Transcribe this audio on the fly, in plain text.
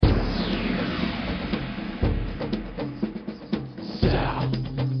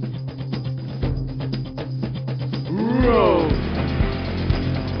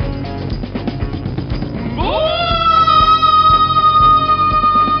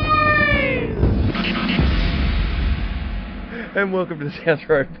And welcome to the South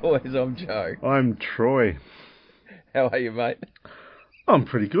Road Boys. I'm Joe. I'm Troy. How are you, mate? I'm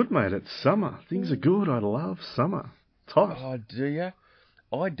pretty good, mate. It's summer. Things are good. I love summer. It's hot. Oh, do you?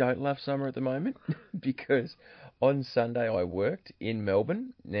 I don't love summer at the moment because on Sunday I worked in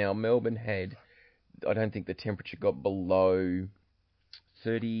Melbourne. Now, Melbourne had, I don't think the temperature got below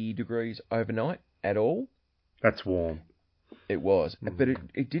 30 degrees overnight at all. That's warm. It was. But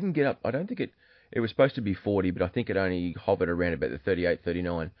it didn't get up. I don't think it was supposed to be 40, but I think it only hovered around about the 38,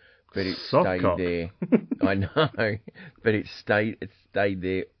 39. But it stayed there. I know. But it stayed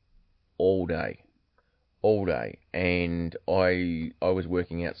there all day. All day. And I was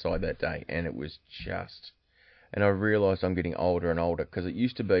working outside that day, and it was just... And I realised I'm getting older and older, because it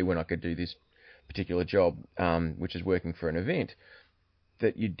used to be when I could do this particular job, which is working for an event,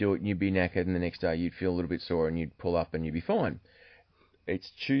 that you'd do it and you'd be knackered, and the next day you'd feel a little bit sore and you'd pull up and you'd be fine.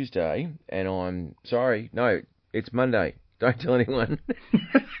 It's Tuesday, and I'm sorry. No, it's Monday. Don't tell anyone.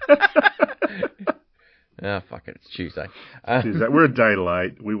 Fuck it. It's Tuesday. Tuesday. We're a day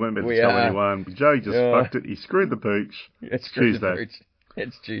late. We weren't meant to tell anyone. But Joe just fucked it. He screwed the pooch. It's Tuesday.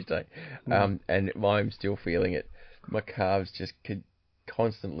 It's Tuesday. And I'm still feeling it. My calves just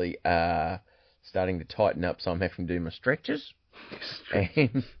constantly are starting to tighten up, so I'm having to do my stretches.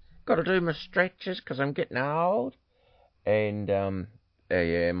 And got to do my stretches because I'm getting old. And,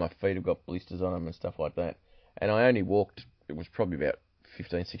 my feet have got blisters on them and stuff like that. And I only walked, it was probably about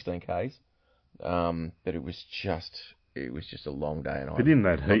 15, 16 Ks. But it was just a long day. But in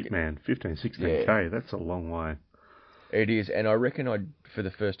that heat, man, 15, 16 K, that's a long way. It is. And I reckon for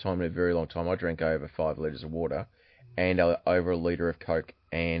the first time in a very long time, I drank over 5 litres of water and over a litre of Coke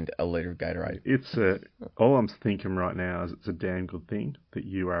and a litre of Gatorade. All I'm thinking right now is it's a damn good thing that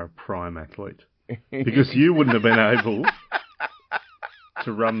you are a prime athlete. Because you wouldn't have been able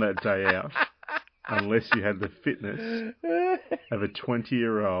to run that day out unless you had the fitness of a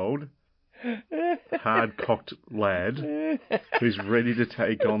 20-year-old hard-cocked lad who's ready to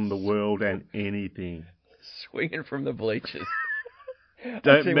take on the world and anything. Swinging from the bleachers.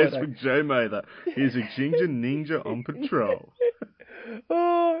 Don't mess with Joe Mather. He's a ginger ninja on patrol.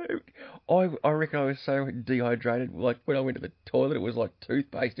 I reckon I was so dehydrated. Like when I went to the toilet, it was like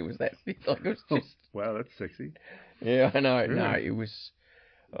toothpaste. It was that thick. Like it was just. Wow, that's sexy. Yeah, I know. Really? No, it was.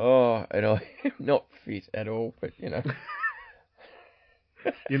 Oh, and I'm not fit at all. But you know.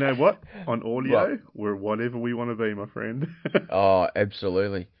 You know what? On audio, we're whatever we want to be, my friend. Oh,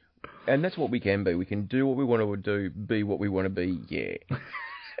 absolutely. And that's what we can be. We can do what we want to do, be what we want to be, yeah.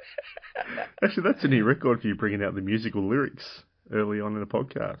 Actually, that's a new record for you, bringing out the musical lyrics early on in the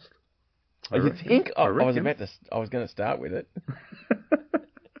podcast. You think? I was going to start with it.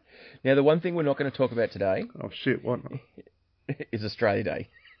 Now, the one thing we're not going to talk about today... Oh, shit, what? ...is Australia Day.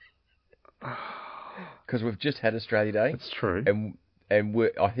 Because we've just had Australia Day. That's true. And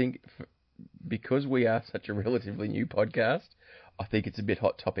I think because we are such a relatively new podcast, I think it's a bit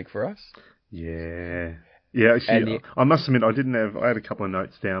hot topic for us. Yeah. Yeah, actually, I must admit, I had a couple of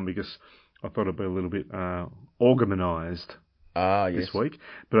notes down because I thought it'd be a little bit organised this week,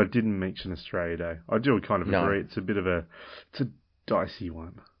 but I didn't mention Australia Day. I do kind of agree. It's a dicey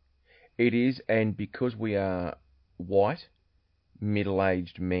one. It is, and because we are white,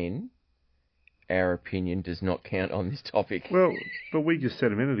 middle-aged men, our opinion does not count on this topic. Well, but we just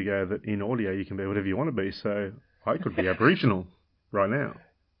said a minute ago that in audio you can be whatever you want to be, so I could be Aboriginal right now.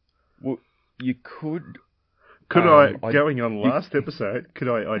 Well, you could... Going on last episode, could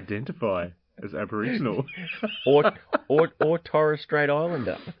I identify as Aboriginal? or Torres Strait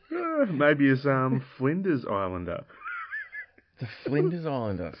Islander. Maybe as Flinders Islander. The Flinders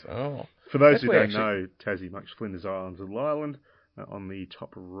Islanders, oh. For those who don't know Tassie much, Flinders Island's a little island on the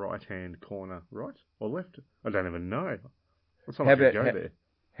top right-hand corner. Right or left? I don't even know.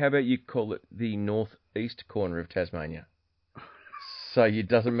 How about you call it the northeast corner of Tasmania? So it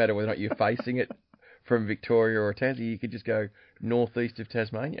doesn't matter whether or not you're facing it from Victoria or Tassie, you could just go northeast of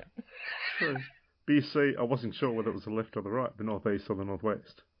Tasmania. True. But you see, I wasn't sure whether it was the left or the right, the northeast or the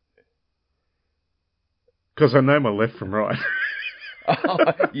northwest. Because I know my left from right.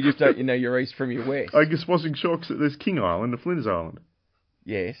 You just don't know your east from your west. I just wasn't sure because there's King Island and Flinders Island.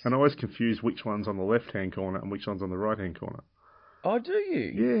 Yes. And I always confuse which one's on the left-hand corner and which one's on the right-hand corner. Oh, do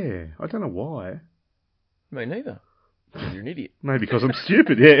you? Yeah. I don't know why. Me neither. You're an idiot. Maybe because I'm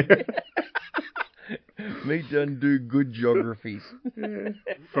stupid, yeah. Me done do good geographies. Yeah.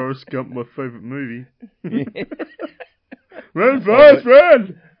 Forrest Gump, my favourite movie. Run, Forrest,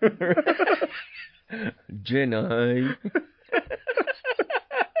 run! Jenny.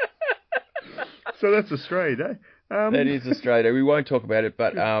 So that's Australia Day. That is Australia Day. We won't talk about it,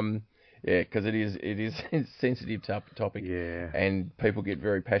 but Yeah, because it is a sensitive topic. Yeah. And people get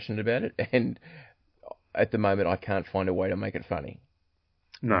very passionate about it. And at the moment, I can't find a way to make it funny.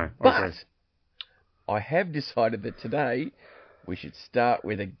 No, but I have decided that today we should start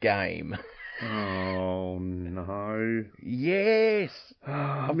with a game. Oh, no. Yes.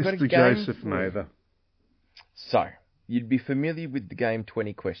 Mr. Joseph Mather. So, you'd be familiar with the game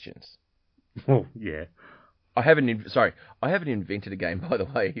 20 Questions. Oh, yeah. I haven't invented a game, by the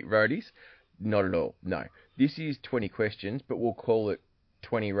way, roadies. Not at all. No. This is 20 questions, but we'll call it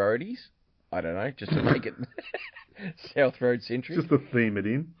 20 roadies. I don't know, just to make it South Road centric. Just to theme it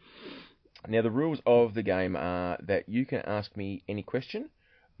in. Now, the rules of the game are that you can ask me any question,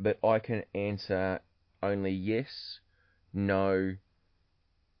 but I can answer only yes, no,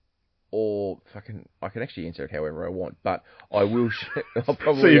 or I can actually answer it however I want, but I will. I'll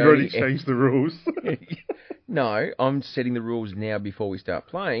probably. So you've already changed the rules. No, I'm setting the rules now before we start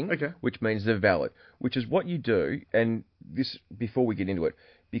playing, okay. Which means they're valid, which is what you do. And this before we get into it,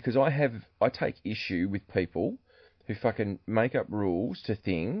 because I take issue with people who fucking make up rules to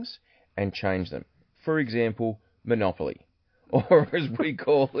things and change them. For example, Monopoly, or as we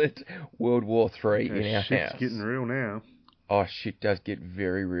call it, World War III in our shit's house. Getting real now. Oh, shit does get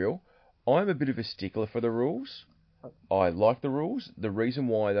very real. I'm a bit of a stickler for the rules. I like the rules. The reason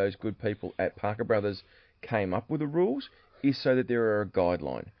why those good people at Parker Brothers came up with the rules is so that there are a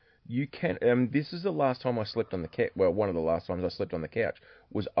guideline. You can. This is the last time I slept on the couch. Well, one of the last times I slept on the couch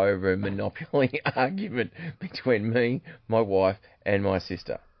was over a Monopoly argument between me, my wife, and my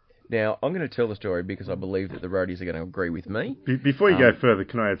sister. Now, I'm going to tell the story because I believe that the roadies are going to agree with me. Before you go further,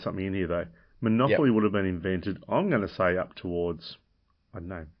 can I add something in here, though? Monopoly would have been invented, I'm going to say, up towards, I don't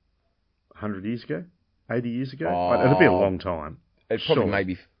know, 100 years ago? 80 years ago? It'll be a long time. It probably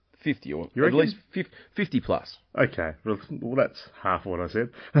maybe 50 or at least 50 plus. Okay, well that's half what I said.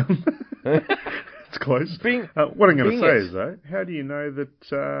 It's close. What I'm going to say is, though, how do you know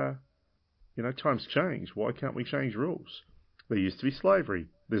that, times change? Why can't we change rules? There used to be slavery.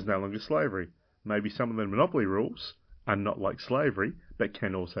 There's no longer slavery. Maybe some of the Monopoly rules are not like slavery, but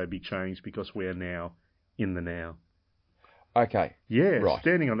can also be changed because we're now in the now. Okay. Yeah, right.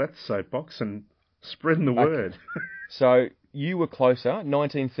 Standing on that soapbox and spreading the word. So you were closer.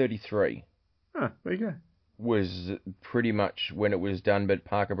 1933. Ah, there you go. Was pretty much when it was done, but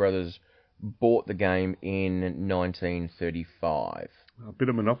Parker Brothers bought the game in 1935. A bit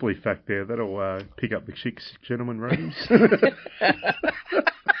of Monopoly fact there. That'll pick up the chicks, gentlemen, roadies.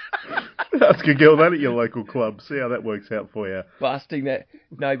 Ask a girl that at your local club. See how that works out for you. Busting that.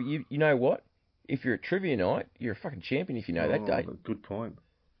 No, but you know what? If you're at trivia night, you're a fucking champion if you know that date. Good point.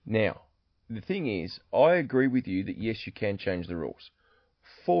 Now, the thing is, I agree with you that yes, you can change the rules.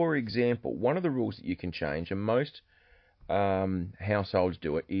 For example, one of the rules that you can change, and most households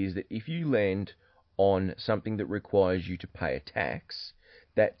do it, is that if you land on something that requires you to pay a tax,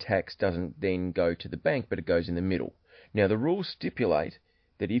 that tax doesn't then go to the bank, but it goes in the middle. Now, the rules stipulate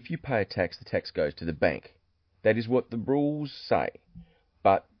that if you pay a tax, the tax goes to the bank. That is what the rules say.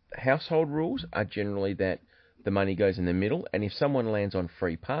 But household rules are generally that the money goes in the middle, and if someone lands on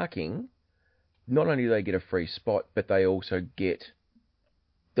free parking, not only do they get a free spot, but they also get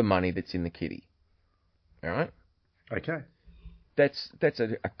the money that's in the kitty. All right? Okay. That's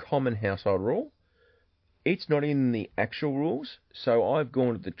a common household rule. It's not in the actual rules, so I've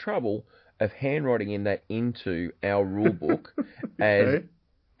gone to the trouble of handwriting in that into our rule book as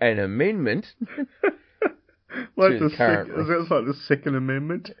an amendment. Like is that like the Second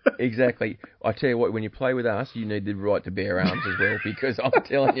Amendment? Exactly. I tell you what, when you play with us, you need the right to bear arms as well, because I'm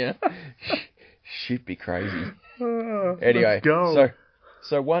telling you, shit be crazy. Anyway,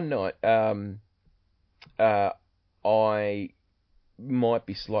 so one night, I might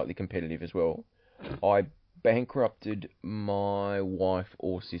be slightly competitive as well. I bankrupted my wife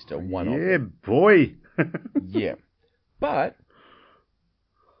or sister, one of them. Yeah, boy. Yeah. But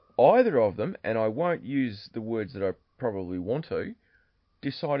either of them, and I won't use the words that I probably want to,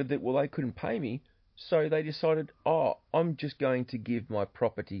 decided that, well, they couldn't pay me, so they decided, I'm just going to give my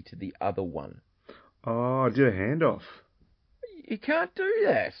property to the other one. Oh, do a handoff. You can't do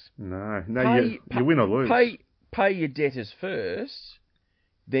that. No, you win or lose. Pay your debtors first,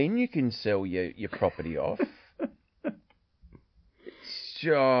 then you can sell your property off.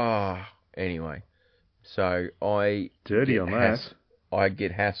 Anyway, so I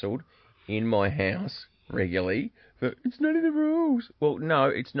get hassled in my house regularly. But it's not in the rules. Well, no,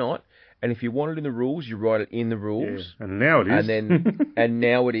 it's not. And if you want it in the rules, you write it in the rules. Yeah, and now it is. And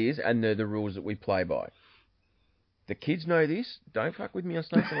now it is, and they're the rules that we play by. The kids know this. Don't fuck with me on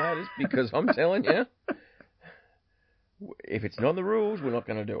Snakes and Ladders, because I'm telling you, If it's not in the rules, we're not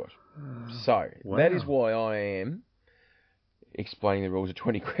going to do it. So, that is why I am explaining the rules of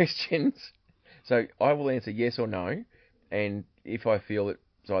 20 questions. So, I will answer yes or no, and if I feel it's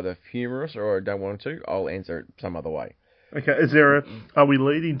either humorous or I don't want to, I'll answer it some other way. Okay, are we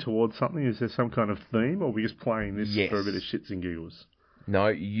leading towards something? Is there some kind of theme, or are we just playing this for a bit of shits and giggles? No,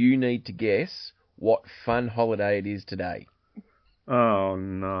 you need to guess what fun holiday it is today. Oh,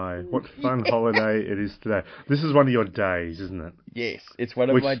 no. What fun holiday it is today. This is one of your days, isn't it? Yes, it's one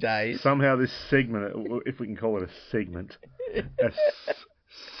of my days. Somehow this segment, if we can call it a segment,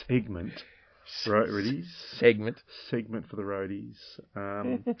 segment. Roadies. Segment for the roadies.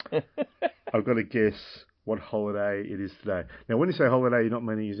 I've got to guess what holiday it is today. Now, when you say holiday, you're not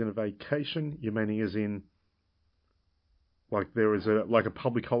meaning as in a vacation. You're meaning as in, like, there is a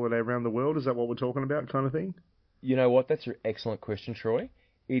public holiday around the world. Is that what we're talking about, kind of thing? You know what? That's an excellent question, Troy.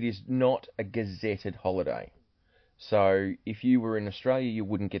 It is not a gazetted holiday. So if you were in Australia, you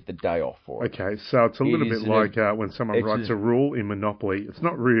wouldn't get the day off for it. Okay, so it's a little bit like when someone writes a rule in Monopoly. It's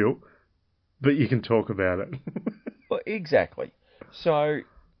not real, but you can talk about it. Well, exactly. So,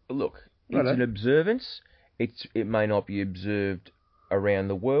 look, it's an observance. It may not be observed around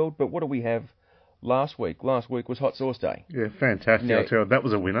the world, but what do we have last week? Last week was Hot Sauce Day. Yeah, fantastic. Now, I'll tell you, that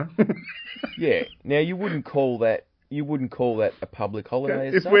was a winner. Yeah. Now, you wouldn't call that a public holiday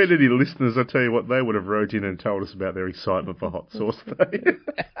as if such. we had any listeners, I tell you what, they would have wrote in and told us about their excitement for Hot Sauce Day.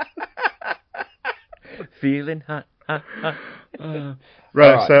 Feeling hot.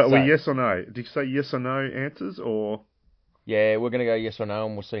 Right, so are we yes or no? Did you say yes or no answers, or...? Yeah, we're going to go yes or no,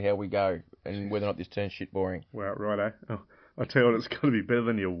 and we'll see how we go, and whether or not this turns shit boring. Well, righto. Oh, I tell you what, it's got to be better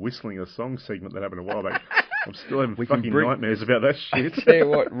than your whistling a song segment that happened a while back. I'm still having nightmares about that shit. I tell you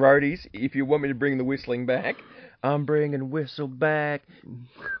what, roadies, if you want me to bring the whistling back, I'm bringing whistle back.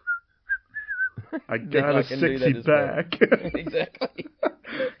 I got a sexy back. Well. Exactly.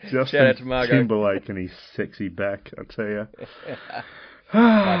 Shout out to Margot Timberlake and his sexy back, I tell you.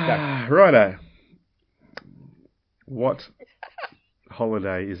 Righto. What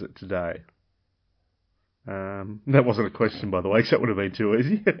holiday is it today? That wasn't a question, by the way, because that would have been too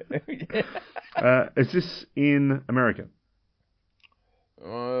easy. Is this in America?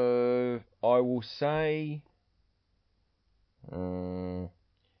 I will say...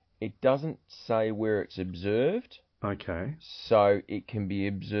 it doesn't say where it's observed. Okay. So it can be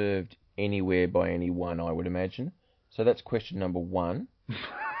observed anywhere by anyone, I would imagine. So that's question number 1.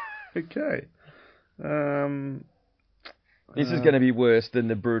 Okay. This is going to be worse than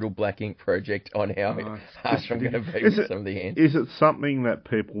the brutal black ink project on how harsh I'm going to be with some of the answers. Is it something that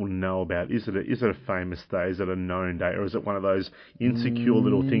people know about? Is it a famous day? Is it a known day? Or is it one of those insecure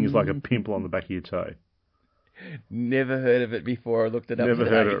little things like a pimple on the back of your toe? Never heard of it before. I looked it up Never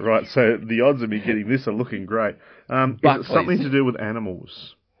today. Heard of it, right. So the odds of me getting this are looking great. Is it something to do with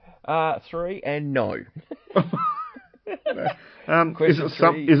animals? 3 and no. Is it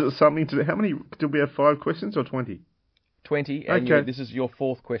something to do... How many... Did we have 5 questions or 20? 20, and okay. This is your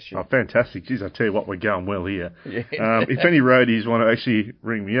 4th question. Oh, fantastic. Jeez, I tell you what, we're going well here. Yeah. If any roadies want to actually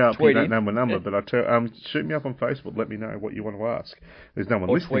ring me up, you don't know my number, but shoot me up on Facebook, let me know what you want to ask. There's no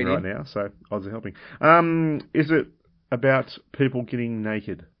one listening right now, so odds are helping. Is it about people getting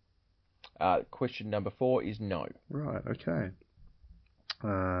naked? Question number 4 is no. Right, okay.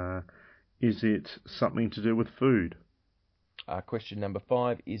 Is it something to do with food? Question number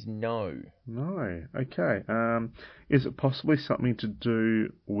 5 is no. No. Okay. Is it possibly something to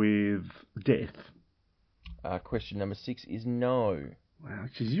do with death? Question number 6 is no. Wow,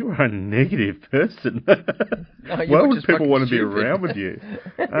 geez, you are a negative person. No, why would people want to be around with you?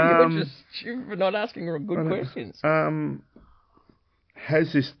 You're just stupid for not asking good questions.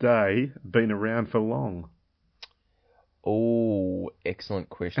 Has this day been around for long? Oh, excellent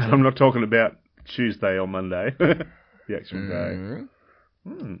question. I'm not talking about Tuesday or Monday. The actual day.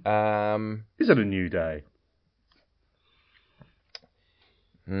 Is it a new day?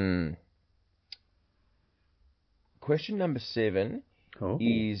 Question number 7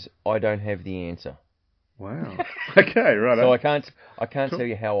 is I don't have the answer. Wow. Okay, right. So I can't tell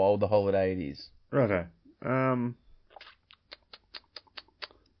you how old the holiday it is. Righto.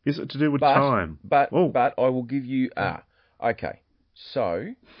 Is it to do with time? But I will give you okay.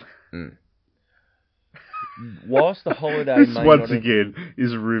 So whilst the holiday this once again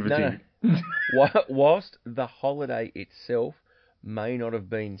is riveting. No. Whilst the holiday itself may not have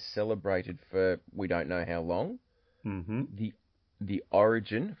been celebrated for we don't know how long, the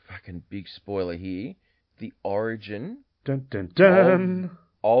origin, fucking big spoiler here, the origin dun, dun, dun.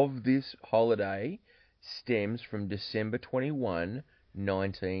 Of this holiday stems from December 21,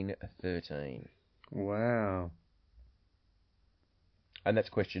 1913. Wow. And that's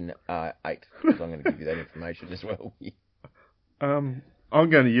question 8, because I'm going to give you that information as well. I'm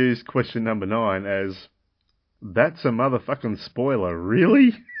going to use question number 9 as, that's a motherfucking spoiler,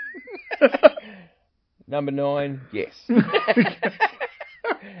 really? Number 9, yes.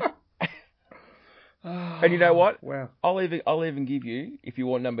 And you know what? Wow. I'll even give you, if you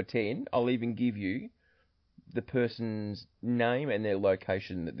want number 10, I'll even give you the person's name and their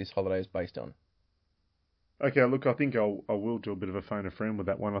location that this holiday is based on. Okay, look, I think I will do a bit of a phone a friend with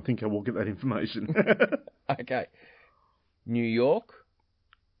that one. I think I will get that information. Okay. New York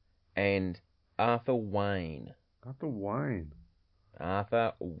and Arthur Wayne. Arthur Wayne.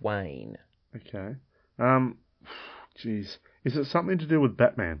 Arthur Wayne. Okay. Jeez. Is it something to do with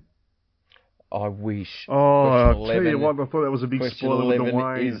Batman? I wish. Oh, I'll tell you what, I thought that was a big spoiler with the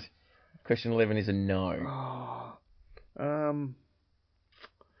Wayne. Question 11 is a no. Oh,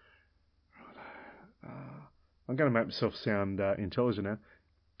 I'm going to make myself sound intelligent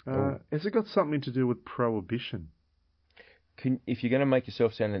now. Has it got something to do with prohibition? If you're going to make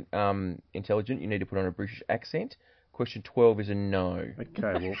yourself sound intelligent, you need to put on a British accent. Question 12 is a no.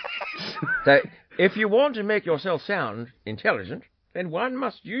 Okay, well. So, if you want to make yourself sound intelligent, then one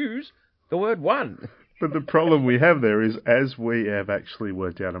must use the word one. But the problem we have there is, as we have actually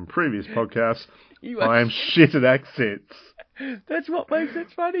worked out on previous podcasts, I am shit at accents. That's what makes it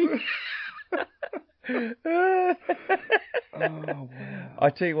funny. Oh, wow. I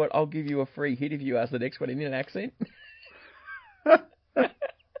tell you what, I'll give you a free hit if you ask the next one in an accent. I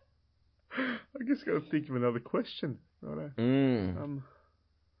guess I've got to think of another question. Righto.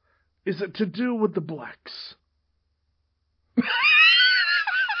 Is it to do with the blacks?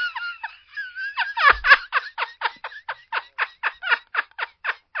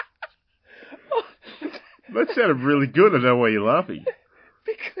 That sounded really good. I don't know why you're laughing.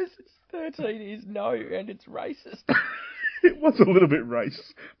 Because 13 is no, and it's racist. It was a little bit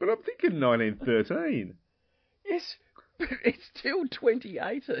racist, but I'm thinking 1913. Yes, but it's still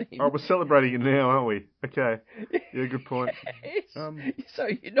 2018. Oh, we're celebrating it now, aren't we? Okay. Yeah, good point. Yes. So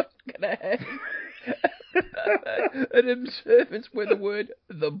you're not going to have an observance where the word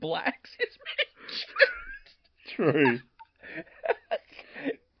the blacks is mentioned. True.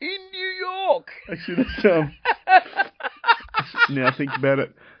 In New York. Actually, that's, now think about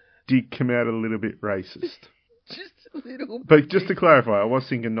it, did come out a little bit racist. Just a little bit. But just to clarify, I was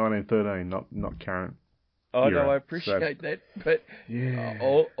thinking 1913, not current. Oh, no, I appreciate that. But yeah.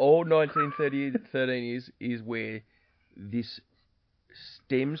 all 1913 is where this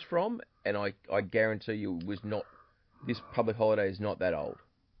stems from, and I guarantee you it was not, this public holiday is not that old.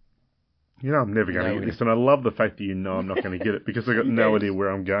 You know, I'm never going to get this, and I love the fact that you know I'm not going to get it, because I've got no idea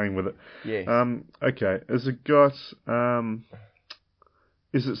where I'm going with it. Yes. Okay, has it got,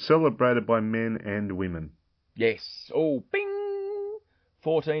 is it celebrated by men and women? Yes. Oh, bing!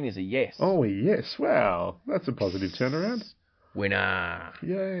 14 is a yes. Oh, yes. Wow. That's a positive turnaround. Winner.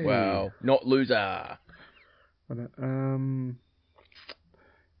 Yay. Wow. Not loser.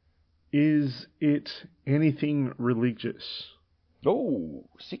 Is it anything religious? Oh,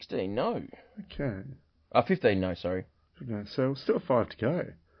 16, no. Okay. 15, no, sorry. Okay, so still 5 to go.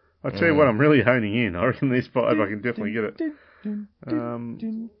 I'll tell you what, I'm really honing in. I reckon these 5, I can definitely get it.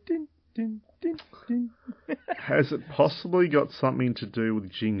 Has it possibly got something to do with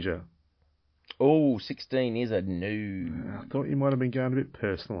ginger? Oh, 16 is a no. I thought you might have been going a bit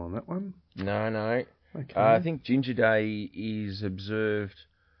personal on that one. No. Okay. I think Ginger Day is observed,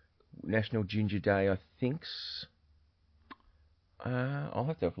 National Ginger Day, I think. I'll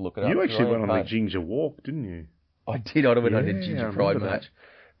have to look it up. You actually went on the Ginger Walk, didn't you? I did. I went on the Ginger Pride March.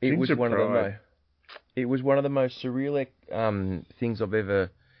 It was one of the most surreal things I've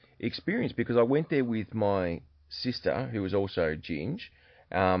ever experienced, because I went there with my sister, who was also Ginge,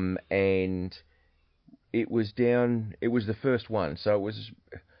 and it was the first one, so it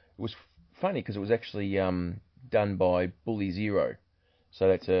was funny because it was actually done by Bully Zero, so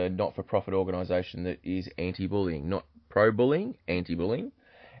that's a not-for-profit organisation that is anti-bullying, not pro-bullying, anti-bullying,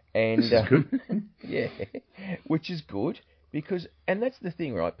 and this is good. yeah, which is good because, and that's the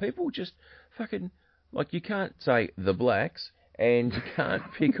thing, right? People just fucking, like, you can't say the blacks, and you can't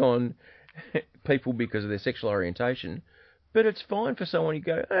pick on people because of their sexual orientation, but it's fine for someone to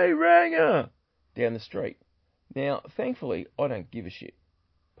go, "Hey, Ranger," down the street. Now, thankfully, I don't give a shit.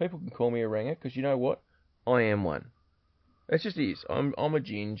 People can call me a Ranger because you know what? I am one. It just is. I'm a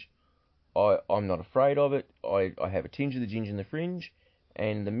ginge. I'm not afraid of it. I have a tinge of the ginge and the fringe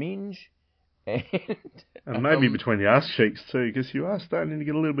and the minge. And maybe between the ass cheeks too, because you are starting to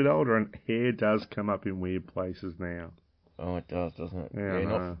get a little bit older and hair does come up in weird places now. Oh, it does, doesn't it?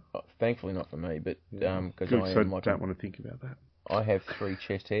 Yeah, thankfully not for me, but because I don't want to think about that. I have 3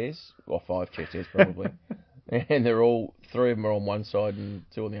 chest hairs, or 5 chest hairs probably, and 3 of them are on one side and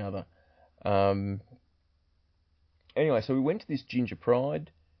 2 on the other. Anyway, so we went to this Ginger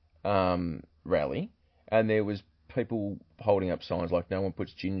Pride rally, and there was people holding up signs like "No one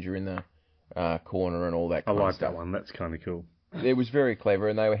puts ginger in the corner" and all that kind of stuff. I like that one. That's kind of cool. It was very clever,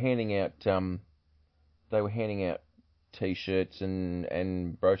 and they were handing out T-shirts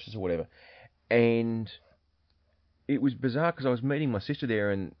and brochures or whatever, and it was bizarre because I was meeting my sister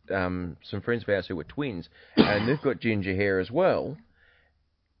there and some friends of ours who were twins, and they've got ginger hair as well.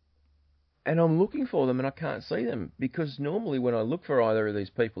 And I'm looking for them and I can't see them because normally when I look for either of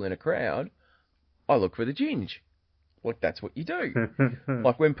these people in a crowd, I look for the ginge. Like, that's what you do.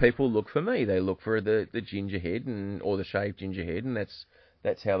 Like, when people look for me, they look for the ginger head or the shaved ginger head, and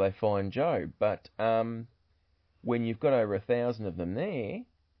that's how they find Joe. But when you've got over 1,000 of them there,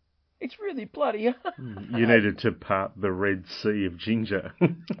 it's really bloody hard. You needed to part the Red Sea of ginger.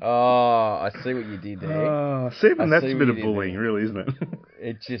 Oh, I see what you did there. Stephen, that's a bit of bullying, really, isn't it?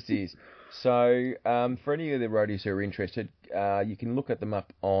 It just is. So, for any of the roadies who are interested, you can look at them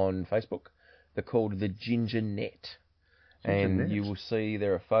up on Facebook. They're called the Ginger Net. And you will see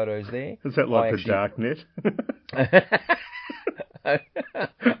there are photos there. Is that like the dark net?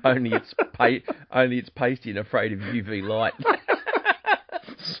 only it's pasty and afraid of UV light.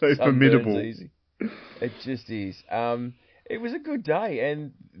 So formidable. Easy. It just is. It was a good day,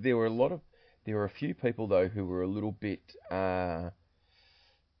 and there were a few people though who were a little bit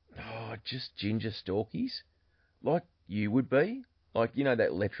just ginger stalkies, like you would be. Like, you know,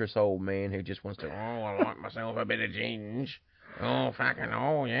 that lecherous old man who just wants to, I like myself a bit of ginge. Oh, fucking,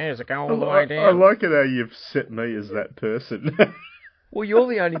 yes, I go all the way down. I like it how you've set me as that person. Well, you're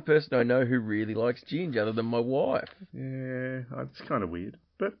the only person I know who really likes ginge other than my wife. Yeah, it's kind of weird.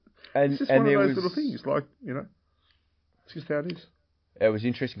 But it's just one of those little things, like, you know, it's just how it is. It was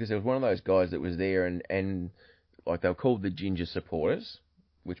interesting because there was one of those guys that was there and like, they were called the ginger supporters,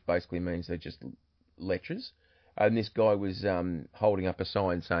 which basically means they're just lechers. And this guy was holding up a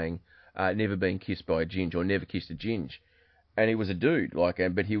sign saying, "Never been kissed by a ginge," or "Never kissed a ginge." And he was a dude,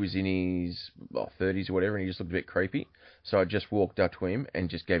 but he was in his 30s or whatever, and he just looked a bit creepy. So I just walked up to him and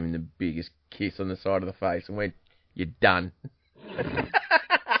just gave him the biggest kiss on the side of the face and went, "You're done."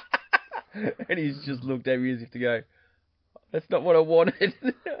 And he's just looked at me as if to go, "That's not what I wanted."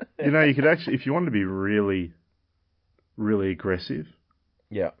 You know, you could actually, if you wanted to be really, really aggressive,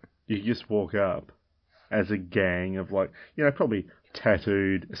 yeah, you could just walk up as a gang of, like, you know, probably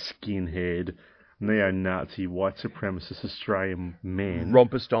tattooed, skinhead, neo-Nazi, white supremacist Australian men.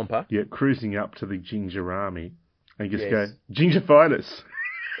 Romper stomper. Yeah, cruising up to the ginger army and just go, "Ginger fighters."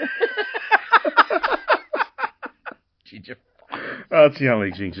 Ginger fighters. Oh, it's the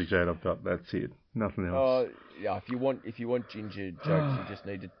only ginger joke I've got. That's it. Nothing else. Yeah, if you want ginger jokes, you just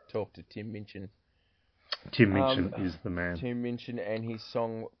need to talk to Tim Minchin. Tim Minchin is the man. Tim Minchin and his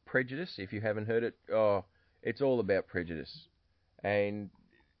song Prejudice, if you haven't heard it, it's all about prejudice. And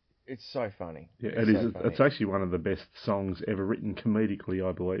it's so funny. Yeah, it is. It's actually one of the best songs ever written comedically,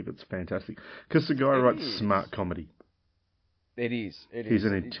 I believe. It's fantastic. Because the guy writes smart comedy. It is. He's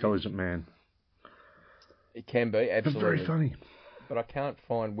an intelligent man. It can be, absolutely. But very funny. But I can't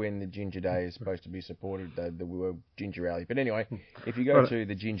find when the Ginger Day is supposed to be supported, the Ginger Rally. But anyway, if you go to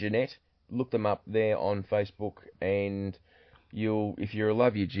the Ginger Net, look them up there on Facebook, and if you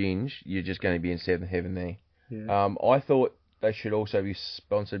love your ginge, you're just going to be in seventh heaven there. Yeah. I thought they should also be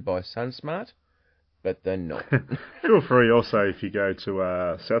sponsored by SunSmart, but they're not. Feel free also, if you go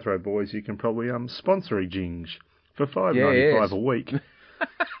to South Road Boys, you can probably sponsor a ginge for $5.95 a week.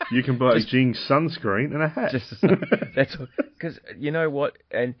 You can buy a ginge sunscreen and a hat. That's because you know what,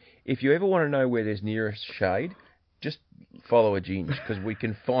 and if you ever want to know where there's nearest shade, just follow a ginge, because we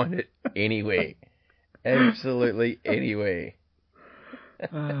can find it anywhere. Absolutely anywhere.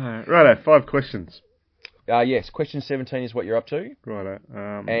 Righto, 5 questions. Yes, question 17 is what you're up to. Righto.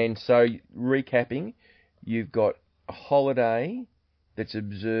 And so, recapping, you've got a holiday that's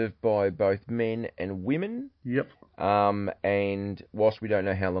observed by both men and women. Yep. And whilst we don't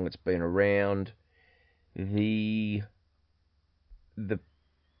know how long it's been around, the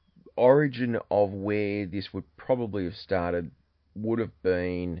origin of where this would probably have started would have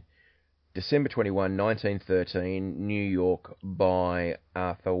been December 21, 1913, New York, by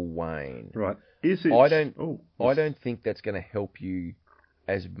Arthur Wayne. Right. Is it? I don't think that's going to help you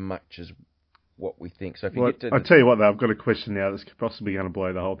as much as what we think. So if you get to, I'll tell you what, though, I've got a question now that's possibly going to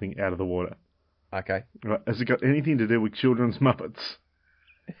blow the whole thing out of the water. Okay. Right. Has it got anything to do with children's Muppets?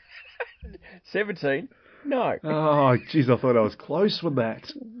 17? No. Oh, jeez, I thought I was close with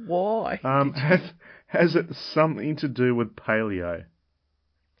that. Why? Has it something to do with paleo?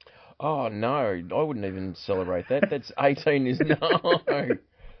 Oh, no. I wouldn't even celebrate that. That's 18 is no.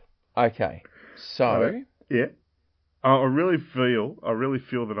 Okay. So... yeah. I really feel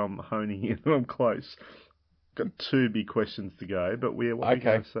that I'm honing in and I'm close. Got 2 big questions to go, but what are you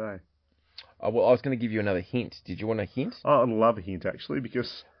going to say? Well, I was going to give you another hint. Did you want a hint? Oh, I'd love a hint, actually,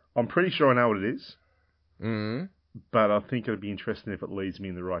 because I'm pretty sure I know what it is. Mm. But I think it'd be interesting if it leads me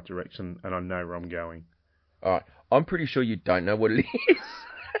in the right direction and I know where I'm going. All right. I'm pretty sure you don't know what it is.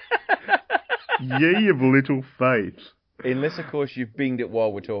 Ye of little faith. Unless, of course, you've binged it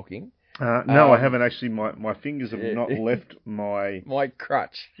while we're talking. No, I haven't actually. My fingers have not left my... My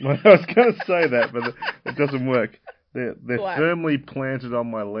crutch. I was going to say that, but it doesn't work. They're firmly planted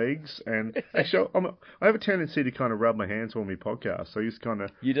on my legs, and actually, I have a tendency to kind of rub my hands on my podcast. So I just kind of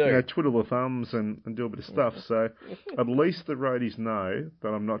twiddle the thumbs and do a bit of stuff. So at least the roadies know that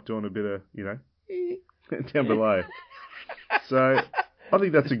I'm not doing a bit of down below. So I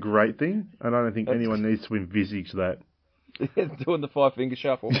think that's a great thing, and I don't think anyone needs to envisage that. Doing the 5-finger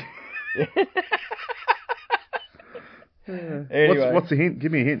shuffle. Anyway, what's the hint?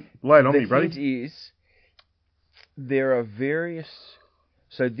 Give me a hint. Lay it on me, buddy. The hint is there are various...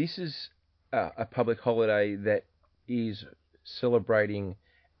 So this is a public holiday that is celebrating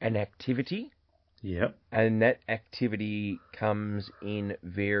an activity. Yep. And that activity comes in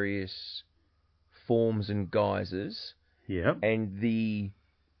various forms and guises. Yep. And the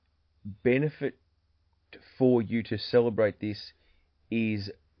benefit for you to celebrate this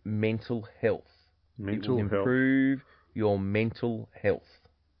is mental health. It will improve your mental health.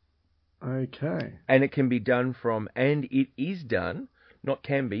 Okay. And it can be done and it is done, not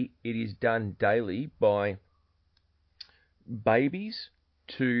can be, it is done daily by babies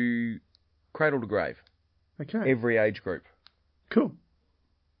to cradle to grave. Okay. Every age group. Cool.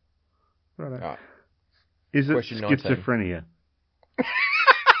 Right. Is it schizophrenia?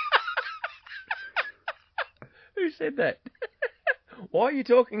 Who said that? Why are you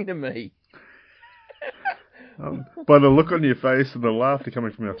talking to me? By the look on your face and the laughter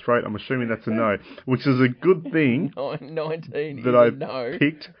coming from your throat, I'm assuming that's a no, which is a good thing 19 that I no,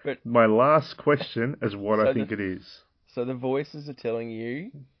 picked my last question as what I think it is. So the voices are telling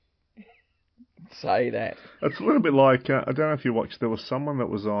you, say that. It's a little bit like, I don't know if you watched, there was someone that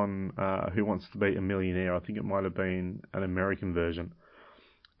was on Who Wants to Be a Millionaire. I think it might have been an American version.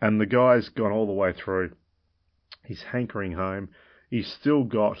 And the guy's gone all the way through. He's hankering home. He's still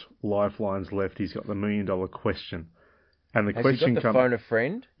got lifelines left. He's got the $1 million question. And the question comes... phone a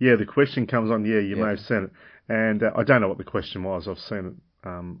friend? Yeah, the question comes on, you may have seen it. And I don't know what the question was. I've seen it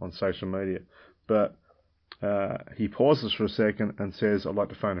on social media. But he pauses for a second and says, I'd like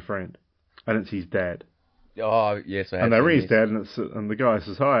to phone a friend. And it's his dad. Oh, yes, I have. And they ring his dad, and the guy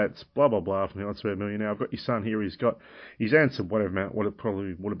says, hi, it's blah, blah, blah from Who Wants to Be a Millionaire. I've got your son here. He's answered what it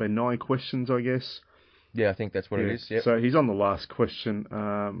probably would have been 9 questions, I guess. Yeah, I think that's what it is. Yep. So he's on the last question.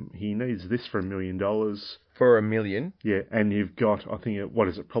 He needs this for $1 million. For $1 million? Yeah, and you've got, I think,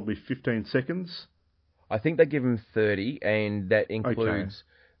 probably 15 seconds? I think they give him 30, and that includes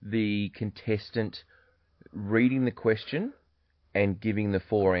the contestant reading the question and giving the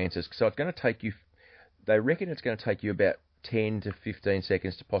 4 answers. So it's going to take you, they reckon it's going to take you about 10 to 15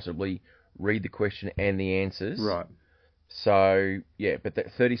 seconds to possibly read the question and the answers. Right. So, yeah, but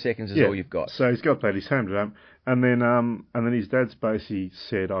that 30 seconds is all you've got. So he's got that. He's hammed it up. And then his dad's basically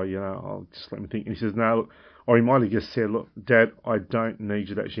said, I'll just let me think. And he says, no, or he might have just said, look, Dad, I don't need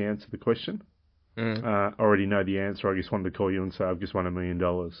you to actually answer the question. I already know the answer. I just wanted to call you and say I've just won $1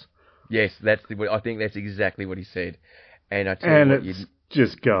 million. Yes, I think that's exactly what he said. And I tell you what, it's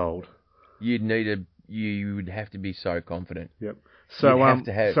just gold. You would have to be so confident. Yep. So my last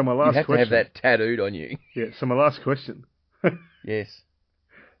question. You have to have that tattooed on you. Yeah. So my last question. Yes.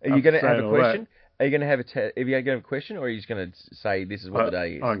 Are you going to have a question? Are you going to have a question, or are you just going to say this is what the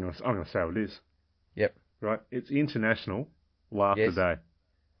day is? I'm going to say what it is. Yep. Right. It's International Laughter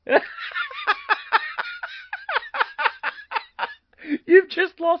Day. You've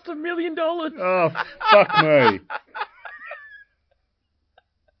just lost $1 million. Oh, fuck me.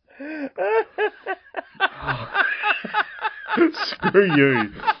 Screw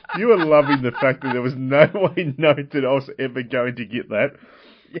you. You were loving the fact that there was no way known that I was ever going to get that.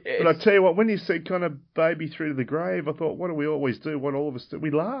 Yes. But I tell you what, when you said kind of baby through to the grave, I thought, what do we always do? What all of us do?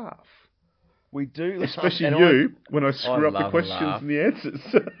 We laugh. We do. Especially you, when I screw up the questions and the answers.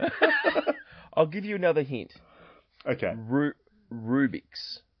 I'll give you another hint. Okay.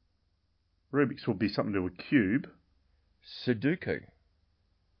 Rubik's. Rubik's will be something to do with cube. Sudoku.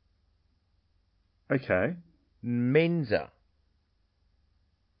 Okay. Mensa.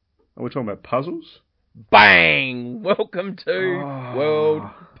 Are we talking about puzzles? Bang! Welcome to World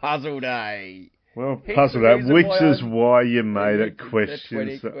Puzzle Day. Well, Puzzle Day, which is why you made it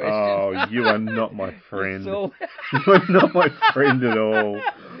questions. Oh, you are not my friend. You are not my friend at all.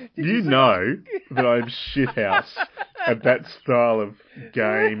 You know that I'm shithouse at that style of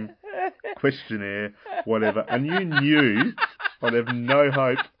game, questionnaire, whatever. And you knew I'd have no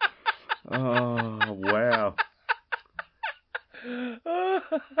hope. Oh, wow.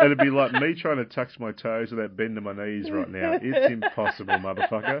 It'd be like me trying to touch my toes without bending my knees right now. It's impossible,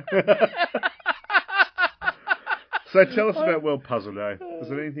 motherfucker. So tell us about World Puzzle Day. Is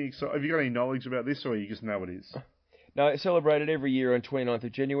there anything exciting? Have you got any knowledge about this, or you just know what it is? No, it's celebrated every year on 29th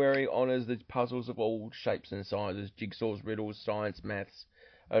of January. Honours the puzzles of all shapes and sizes, jigsaws, riddles, science, maths,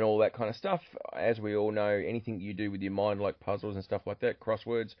 and all that kind of stuff. As we all know, anything you do with your mind, like puzzles and stuff like that,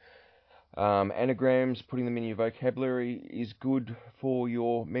 crosswords, anagrams, putting them in your vocabulary, is good for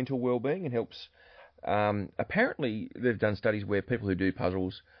your mental well-being and helps. Apparently, they've done studies where people who do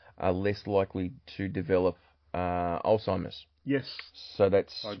puzzles are less likely to develop Alzheimer's. Yes. So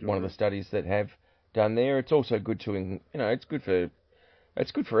that's one of the studies that have done there. It's also good to, it's good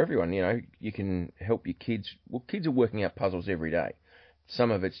for everyone. You can help your kids. Well, kids are working out puzzles every day.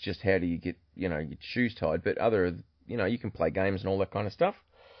 Some of it's just how do you get, your shoes tied, but you can play games and all that kind of stuff.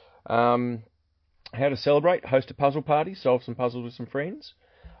 How to celebrate: host a puzzle party, solve some puzzles with some friends,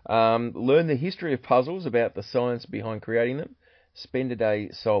 learn the history of puzzles, about the science behind creating them, spend a day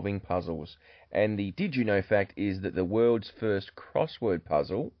solving puzzles. And the did you know fact is that the world's first crossword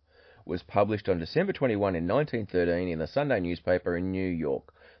puzzle was published on December 21 in 1913 in the Sunday newspaper in New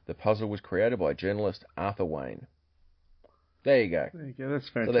York. The puzzle was created by journalist Arthur Wayne. There you go. There you go. That's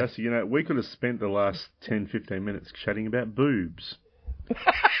fantastic. So we could have spent the last 10, 15 minutes chatting about boobs.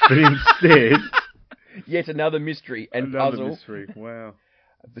 But instead... Yet another mystery and puzzle. Another mystery, wow.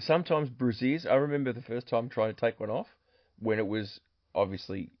 Sometimes brassiere. I remember the first time trying to take one off when it was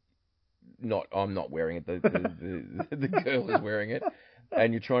obviously not... I'm not wearing it. The girl is wearing it.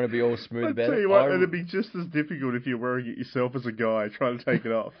 And you're trying to be all smooth about it. I'll tell you what, it'd be just as difficult if you're wearing it yourself as a guy trying to take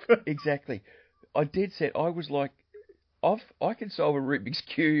it off. Exactly. I dead set. I was like, I can solve a Rubik's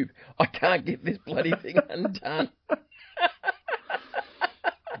Cube. I can't get this bloody thing undone.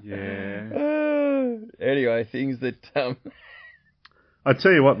 Yeah. Anyway, things that... I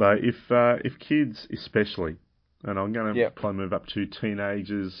tell you what, though, if kids especially, and I'm going to probably move up to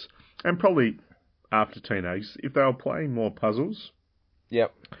teenagers, and probably after teenagers, if they were playing more puzzles...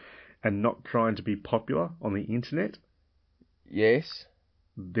 Yep. And not trying to be popular on the internet. Yes.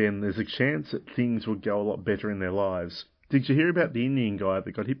 Then there's a chance that things will go a lot better in their lives. Did you hear about the Indian guy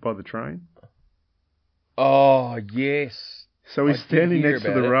that got hit by the train? Oh, yes. So he's standing next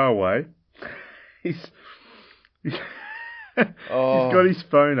to the railway. He's got his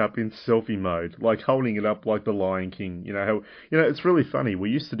phone up in selfie mode, like holding it up like the Lion King. It's really funny. We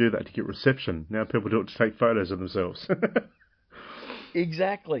used to do that to get reception. Now people do it to take photos of themselves.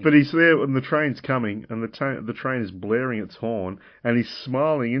 Exactly. But he's there when the train's coming, and the train is blaring its horn, and he's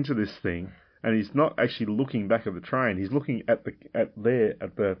smiling into this thing, and he's not actually looking back at the train. He's looking at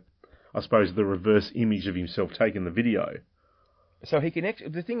the I suppose the reverse image of himself taking the video. So he can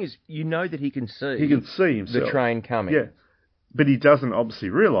actually. The thing is, that he can see. He can see himself. The train coming. Yeah, but he doesn't obviously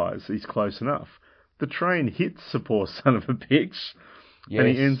realise he's close enough. The train hits the poor son of a bitch, and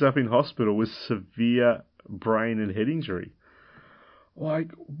he ends up in hospital with severe brain and head injury.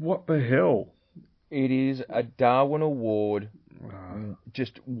 Like, what the hell? It is a Darwin Award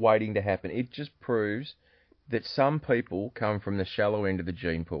just waiting to happen. It just proves that some people come from the shallow end of the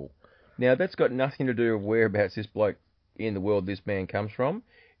gene pool. Now, that's got nothing to do with whereabouts this bloke in the world this man comes from.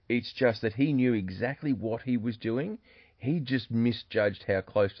 It's just that he knew exactly what he was doing. He just misjudged how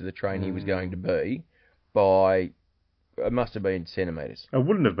close to the train he was going to be by... It must have been centimetres. It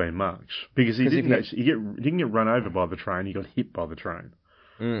wouldn't have been much, because he didn't get run over by the train, he got hit by the train.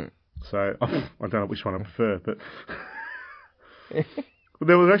 So, I don't know which one I prefer, but... But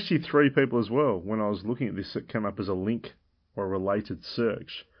there was actually 3 people as well, when I was looking at this, it came up as a link or a related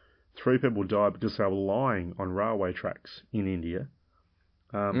search. 3 people died because they were lying on railway tracks in India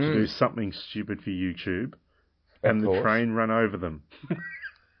to do something stupid for YouTube, and the train ran over them.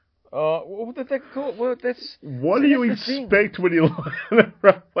 Well, that's... What do you expect when you lie on a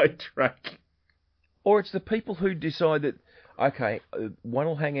railway track? Or it's the people who decide that, okay, one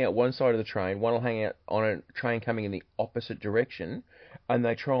will hang out one side of the train, one will hang out on a train coming in the opposite direction, and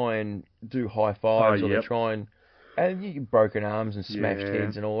they try and do high fives, or they try and you get broken arms and smashed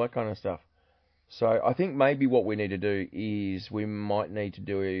heads and all that kind of stuff. So I think maybe what we need to do is we might need to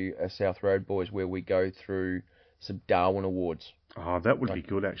do a South Road Boys where we go through some Darwin Awards. Oh, that would be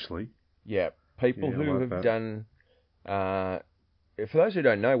good, actually. Yeah, people who have done. For those who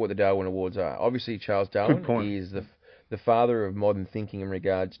don't know what the Darwin Awards are, obviously Charles Darwin is the father of modern thinking in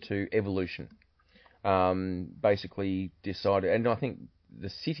regards to evolution. Basically decided, and I think the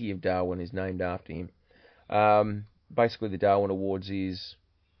city of Darwin is named after him. Basically, the Darwin Awards is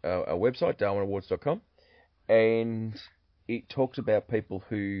a website, darwinawards.com, and it talks about people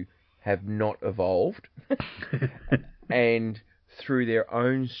who have not evolved and through their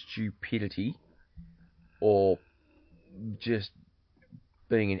own stupidity or just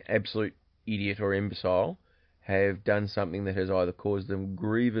being an absolute idiot or imbecile have done something that has either caused them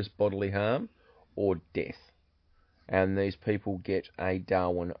grievous bodily harm or death. And these people get a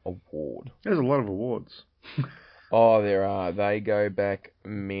Darwin Award. There's a lot of awards. Oh, there are. They go back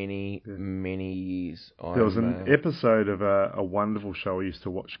many, many years. There was an episode of a wonderful show I used to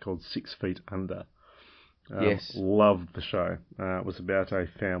watch called 6 Feet Under. Yes. Loved the show. It was about a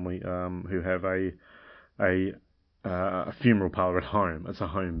family who have a funeral parlour at home. It's a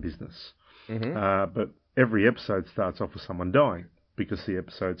home business. Mm-hmm. But every episode starts off with someone dying because the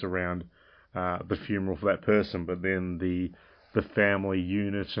episode's around the funeral for that person, but then the family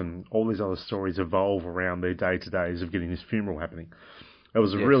unit and all these other stories evolve around their day-to-days of getting this funeral happening. It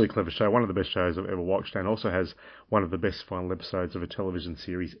was a really clever show, one of the best shows I've ever watched, and also has one of the best final episodes of a television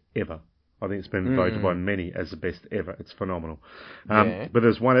series ever. I think it's been voted by many as the best ever. It's phenomenal. But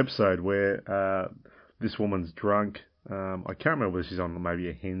there's one episode where this woman's drunk. I can't remember whether she's on maybe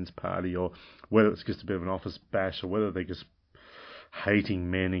a hen's party or whether it's just a bit of an office bash or whether they're just hating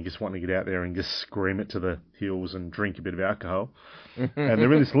men and just wanting to get out there and just scream it to the hills and drink a bit of alcohol. And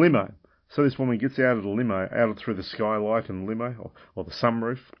they're in this limo. So this woman gets out of the limo, out through the skylight in the limo, or the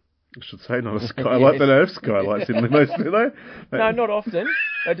sunroof, I should say, not a skylight. They don't have skylights in limos, do they? No, not often.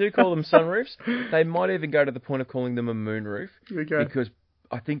 They do call them sunroofs. They might even go to the point of calling them a moonroof. Okay. Because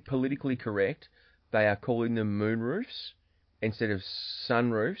I think politically correct, they are calling them moonroofs instead of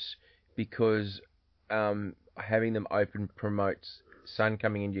sunroofs because having them open promotes sun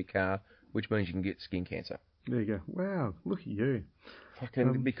coming into your car, which means you can get skin cancer. There you go. Wow, look at you.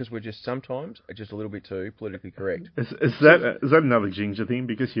 Fucking because we're just sometimes just a little bit too politically correct. Is that another ginger thing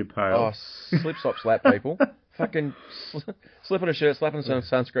because you're pale? Oh, slip, slop, slap, people. Fucking slip on a shirt, slap on some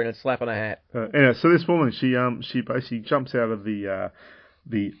sunscreen, and slap on a hat. Anyway, so this woman, she basically jumps out of the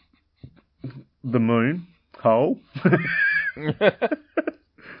moon hole.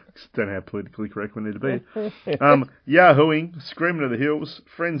 Just don't know how politically correct we need to be. Yahooing, screaming to the hills.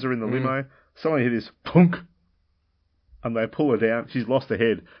 Friends are in the limo. Suddenly hear this punk, and they pull her down. She's lost her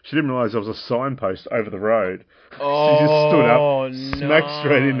head. She didn't realise there was a signpost over the road. Oh, she just stood up, smacked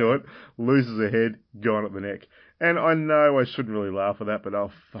straight into it, loses her head, gone at the neck. And I know I shouldn't really laugh at that, but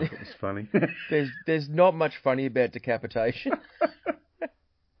oh fuck, it was funny. There's not much funny about decapitation.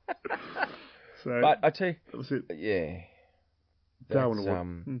 But I tell you, that was it. Yeah. Darwin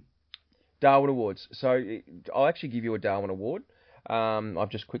Award. Darwin Awards. So I'll actually give you a Darwin Award. I've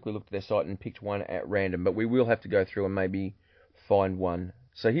just quickly looked at their site and picked one at random, but we will have to go through and maybe find one.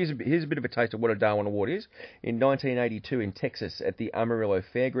 So here's a bit of a taste of what a Darwin Award is. In 1982 in Texas at the Amarillo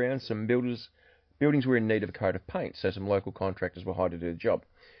Fairgrounds, some buildings were in need of a coat of paint, so some local contractors were hired to do the job.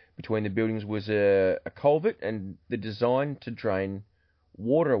 Between the buildings was a culvert and the design to drain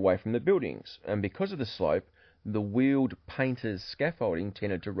water away from the buildings, and because of the slope, the wheeled painters' scaffolding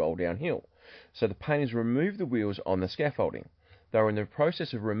tended to roll downhill. So the painters removed the wheels on the scaffolding. They were in the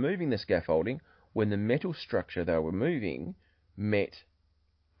process of removing the scaffolding when the metal structure they were moving met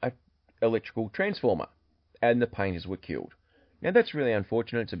an electrical transformer, and the painters were killed. Now that's really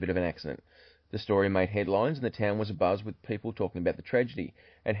unfortunate. It's a bit of an accident. The story made headlines and the town was abuzz with people talking about the tragedy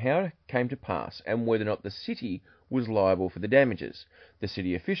and how it came to pass and whether or not the city was liable for the damages. The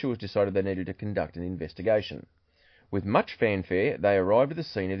city officials decided they needed to conduct an investigation. With much fanfare, they arrived at the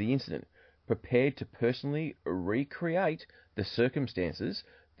scene of the incident. Prepared to personally recreate the circumstances,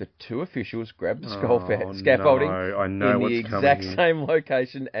 the two officials grabbed the scaffolding in the exact same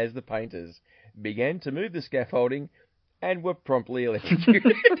location as the painters, began to move the scaffolding, and were promptly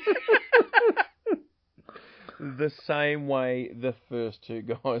electrocuted. The same way the first two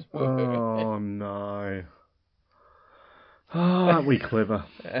guys were. Oh, no. Oh, aren't we clever?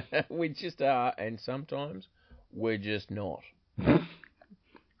 We just are, and sometimes we're just not.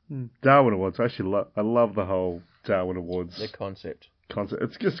 Darwin Awards. I love the whole Darwin Awards. The concept.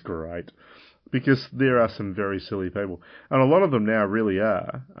 It's just great. Because there are some very silly people. And a lot of them now really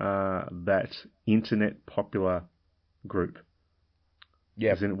are that internet popular group.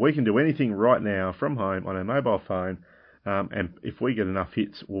 Yeah. We can do anything right now from home on our mobile phone, and if we get enough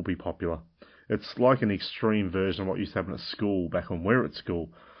hits, we'll be popular. It's like an extreme version of what used to happen at school back when we were at school.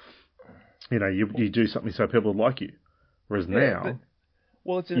 You do something so people like you. Whereas now,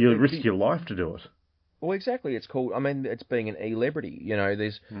 you risk your life to do it. Well, exactly. It's called. I mean, it's being an e-lebrity.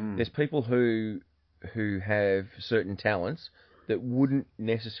 There's people who have certain talents that wouldn't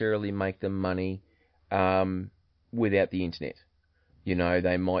necessarily make them money without the internet.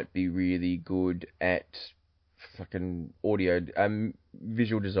 They might be really good at fucking audio,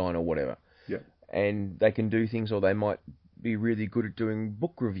 visual design or whatever. Yeah. And they can do things, or they might be really good at doing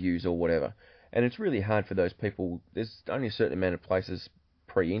book reviews or whatever. And it's really hard for those people. There's only a certain amount of places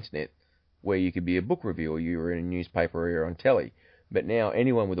pre-internet where you could be a book reviewer, you were in a newspaper or you're on telly. But now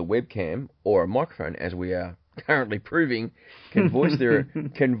anyone with a webcam or a microphone, as we are currently proving, can voice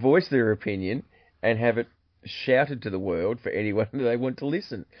their opinion and have it shouted to the world for anyone that they want to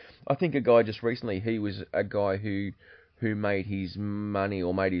listen. I think a guy just recently, he was a guy who made his money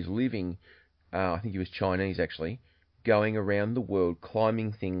or made his living, I think he was Chinese actually, going around the world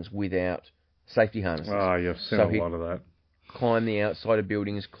climbing things without safety harnesses. Oh, you've seen a lot of that. Climb the outside of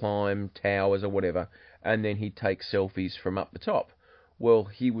buildings, climb towers or whatever, and then he'd take selfies from up the top. Well,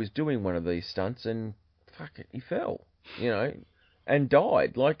 he was doing one of these stunts and fuck it, he fell, and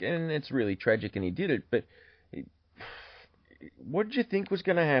died. And it's really tragic, and he did it. But what did you think was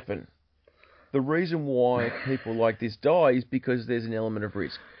going to happen? The reason why people like this die is because there's an element of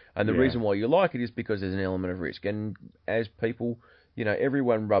risk, and the reason why you like it is because there's an element of risk. And as people,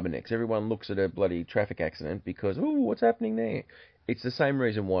 everyone rubbernecks. Everyone looks at a bloody traffic accident because, what's happening there? It's the same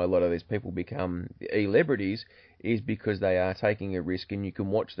reason why a lot of these people become e-lebrities, is because they are taking a risk, and you can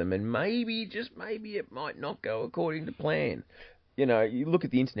watch them, and maybe, just maybe, it might not go according to plan. You look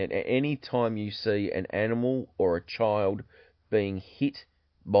at the internet, any time you see an animal or a child being hit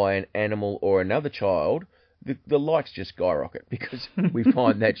by an animal or another child, the likes just skyrocket because we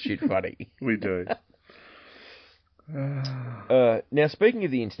find that shit funny. We do. Now, speaking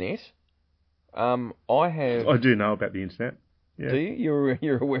of the internet, I do know about the internet. Yeah. Do you?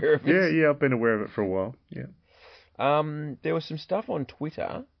 You're aware of it? Yeah, I've been aware of it for a while. Yeah. There was some stuff on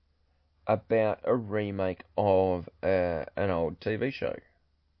Twitter about a remake of an old TV show.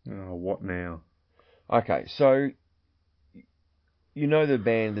 Oh, what now? Okay, so you know the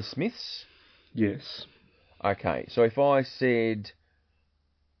band The Smiths? Yes. Okay, so if I said,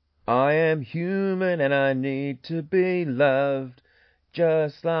 I am human and I need to be loved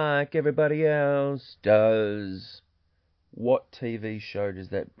just like everybody else does, what TV show does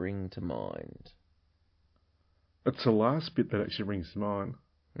that bring to mind? It's the last bit that actually rings to mind.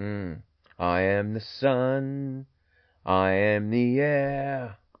 I am the sun. I am the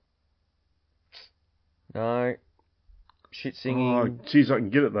air. No. Shit singing. Oh, jeez, I can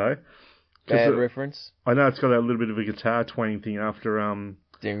get it though. Bad reference. I know it's got a little bit of a guitar twang thing after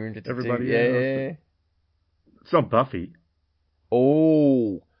everybody else. It's not Buffy.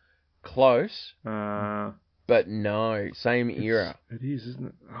 Oh, close. But no, same era. It is, isn't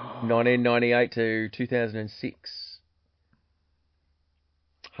it? 1998 to 2006.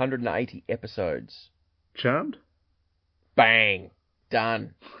 180 episodes. Charmed? Bang.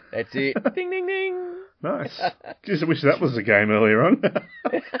 Done. That's it. Ding, ding, ding. Nice. Just wish that was a game earlier on.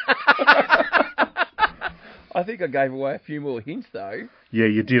 I think I gave away a few more hints, though. Yeah,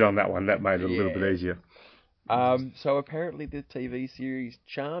 you did on that one. That made it a little bit easier. So apparently the TV series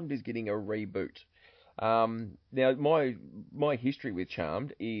Charmed is getting a reboot. Now, my history with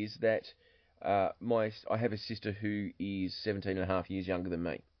Charmed is that I have a sister who is 17 and a half years younger than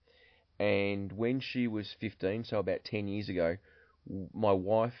me. And when she was 15, so about 10 years ago, my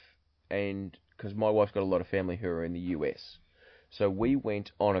wife, and because my wife's got a lot of family who are in the US, so we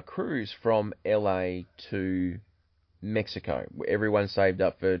went on a cruise from LA to Mexico. Everyone saved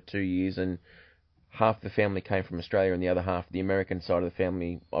up for 2 years, and half the family came from Australia, and the other half, the American side of the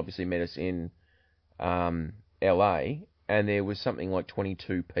family, obviously met us in LA, and there was something like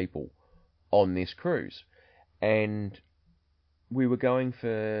 22 people on this cruise. And we were going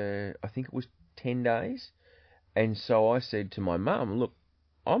for, I think it was 10 days. And so I said to my mum, look,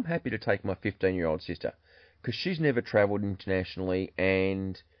 I'm happy to take my 15-year-old sister, because she's never travelled internationally,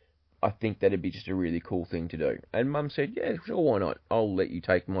 and I think that'd be just a really cool thing to do. And Mum said, yeah, sure, why not? I'll let you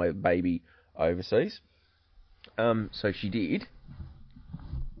take my baby overseas. So she did.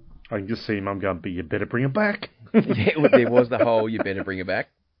 I can just see Mum going, but you better bring her back. Yeah, there was the whole, you better bring her back.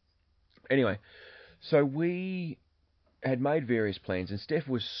 Anyway, so we had made various plans, and Steph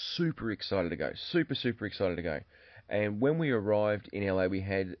was super excited to go. Super, super excited to go. And when we arrived in LA, we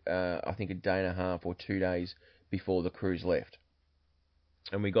had, I think, a day and a half or 2 days before the cruise left.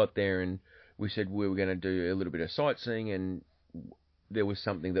 And we got there, and we said we were going to do a little bit of sightseeing, and there was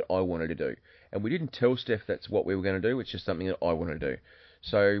something that I wanted to do. And we didn't tell Steph that's what we were going to do. It's just something that I wanted to do.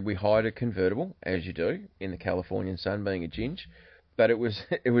 So we hired a convertible, as you do, in the Californian sun, being a ginge. But it was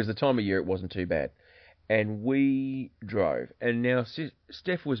the time of year it wasn't too bad. And we drove. And now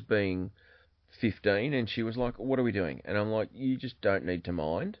Steph was being 15, and she was like, what are we doing? And I'm like, you just don't need to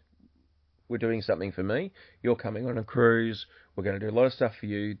mind. We're doing something for me. You're coming on a cruise. We're going to do a lot of stuff for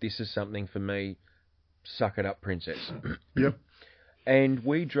you. This is something for me. Suck it up, princess. Yep. And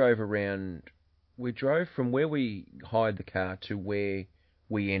we drove around. We drove from where we hired the car to where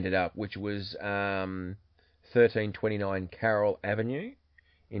we ended up, which was 1329 Carroll Avenue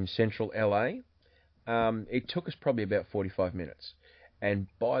in central LA. It took us probably about 45 minutes. And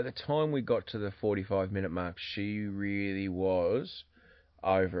by the time we got to the 45-minute mark, she really was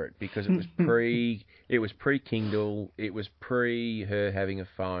over it, because it was pre-Kindle, it was pre her having a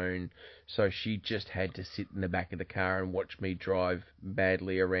phone, so she just had to sit in the back of the car and watch me drive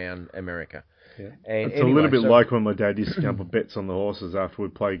badly around America. Yeah. And it's a little bit like when my dad used to come for bets on the horses after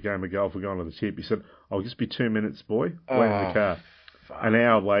we'd play a game of golf or go on to the tip. He said, "I'll just be 2 minutes, boy. Wait in the car." Fuck. An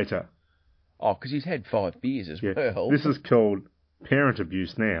hour later. Oh, because he's had 5 beers as well. This is called parent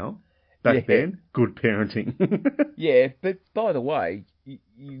abuse now. Back then, good parenting. Yeah, but by the way,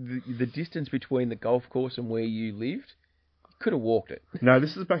 the distance between the golf course and where you lived, you could have walked it. No,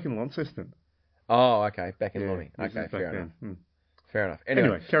 this is back in Launceston. Oh, okay, back in Lonnie. Okay, fair enough. Fair enough.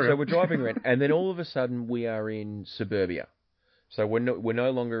 Anyway, carry on. So we're driving around, and then all of a sudden we are in suburbia. So we're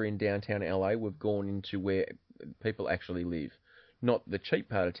no longer in downtown LA. We've gone into where people actually live. Not the cheap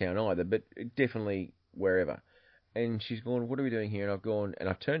part of town either, but definitely wherever. And she's gone, what are we doing here? And I've gone, and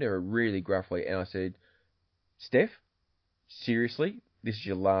I've turned to her really gruffly, and I said, Steph, seriously, this is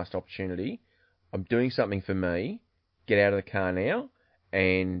your last opportunity. I'm doing something for me. Get out of the car now,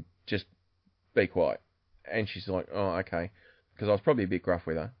 and just be quiet. And she's like, oh, okay. Because I was probably a bit gruff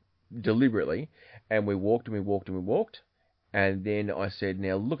with her, deliberately. And we walked and we walked and we walked. And then I said,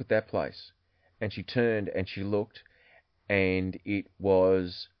 now look at that place. And she turned and she looked, and it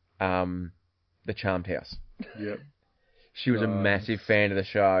was the Charmed House. Yep. She was a massive fan of the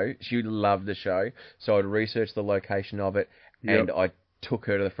show. She loved the show. So I'd researched the location of it, and I took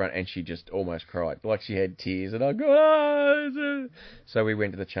her to the front, and she just almost cried. Like she had tears, and I go, oh. So we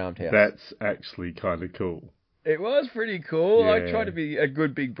went to the Charmed House. That's actually kind of cool. It was pretty cool. Yeah. I tried to be a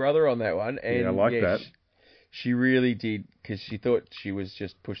good big brother on that one. And I like that. She really did, because she thought she was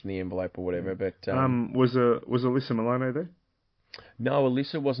just pushing the envelope or whatever. But was Alyssa Milano there? No,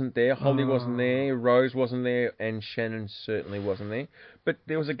 Alyssa wasn't there, Holly wasn't there, Rose wasn't there, and Shannon certainly wasn't there. But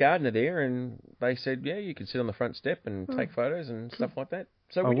there was a gardener there, and they said, yeah, you can sit on the front step and take photos and stuff like that.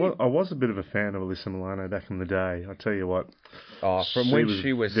 So I was a bit of a fan of Alyssa Milano back in the day, I tell you what. Oh, when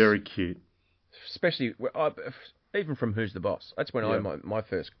she was very cute. Especially, even from Who's the Boss. That's when my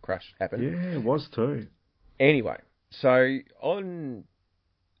first crush happened. Yeah, it was too. Anyway, so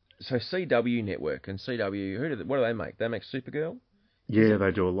CW Network and CW, what do they make? They make Supergirl? Yeah,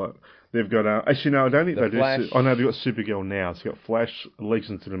 they do a lot. They've got, actually no, I don't think they Flash. do. I know they've got Supergirl now. So you've got Flash,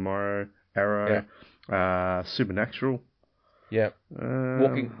 Legends of Tomorrow, Arrow, Supernatural. Yeah.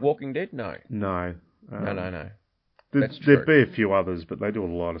 Walking Dead? No. No. No. There'd be a few others, but they do a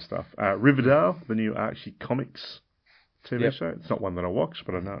lot of stuff. Riverdale, the new Archie Comics TV show. It's not one that I watch,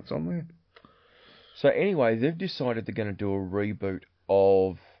 but I know it's on there. So anyway, they've decided they're going to do a reboot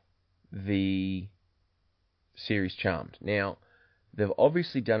of the series Charmed. Now, they've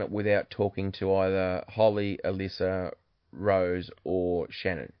obviously done it without talking to either Holly, Alyssa, Rose, or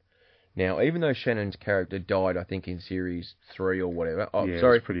Shannon. Now, even though Shannon's character died, I think, in series 3 or whatever. Oh, yeah,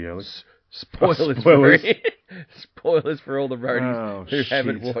 sorry. It's pretty early. Spoilers. Spoilers for all the roadies who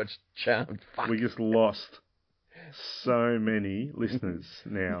haven't watched Charmed. Fuck. We just lost so many listeners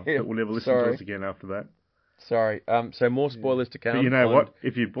now that will never listen to us again after that. Sorry. So more spoilers to come. But you know what?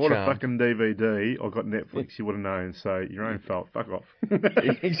 If you bought a fucking DVD or got Netflix, you would have known. So your own fault. Fuck off.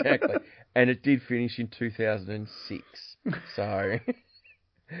 Exactly. And it did finish in 2006. So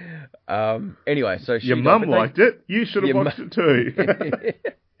anyway, so your mum liked it. You should have watched it too.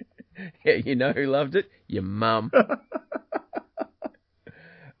 Yeah, you know who loved it? Your mum.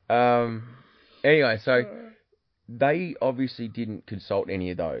 Anyway, so they obviously didn't consult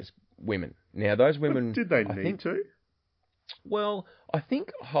any of those women. Now, those women... Did they need to? Well, I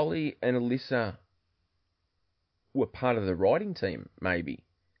think Holly and Alyssa were part of the writing team, maybe.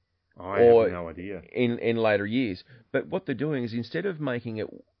 I have no idea. In later years. But what they're doing is, instead of making it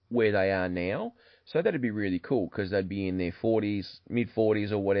where they are now, so that'd be really cool, because they'd be in their 40s,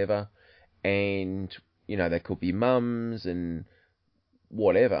 mid-40s or whatever, and, you know, they could be mums and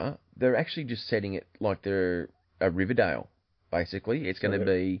whatever. They're actually just setting it like they're a Riverdale, basically. It's going to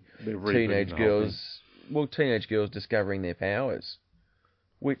be teenage girls discovering their powers.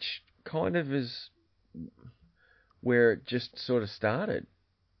 which kind of is where it just sort of started.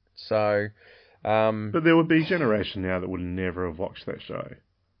 So, but there would be a generation now that would never have watched that show.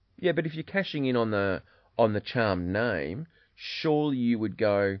 Yeah, but if you're cashing in on the Charmed name, surely you would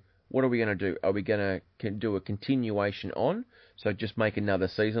go, what are we going to do? Are we going to do a continuation on? So just make another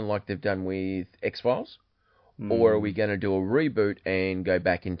season like they've done with X-Files? Or are we going to do a reboot and go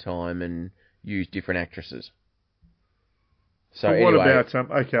back in time and use different actresses? So but what about,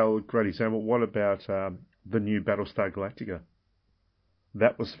 okay, well, great example, what about the new Battlestar Galactica?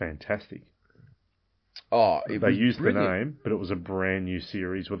 That was fantastic. Oh, they used brilliant. the name, but it was a brand new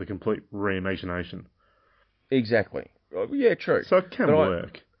series with a complete reimagination. Exactly. Yeah, true. So it can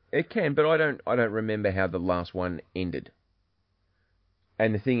work. It can, but I don't remember how the last one ended.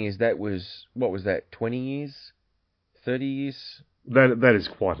 And the thing is, that was, what was that, 20 years? 30 years? That is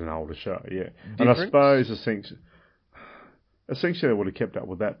quite an older show, yeah. Difference? And I suppose essentially they would have kept up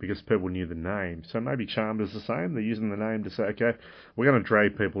with that because people knew the name. So maybe Charmed is the same. They're using the name to say, okay, we're going to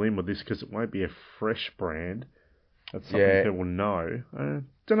drag people in with this because it won't be a fresh brand. That's something people know.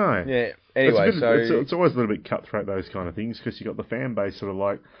 Don't know. Yeah, anyway, it's always a little bit cutthroat, those kind of things, because you've got the fan base sort of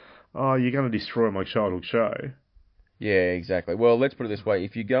like, oh, you're going to destroy my childhood show. Yeah, exactly. Well, let's put it this way.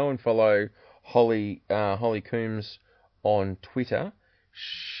 If you go and follow Holly Coombs on Twitter,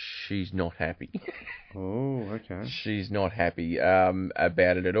 she's not happy. Oh, okay. She's not happy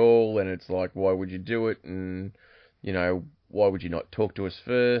about it at all, and it's like, why would you do it? And, why would you not talk to us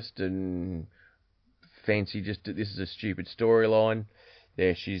first? And fancy this is a stupid storyline.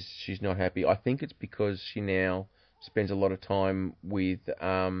 Yeah, she's not happy. I think it's because she now spends a lot of time with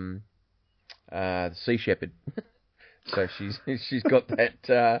the Sea Shepherd. So she's got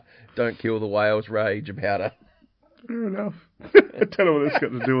that don't kill the whales rage about her. Fair enough. I don't know what that's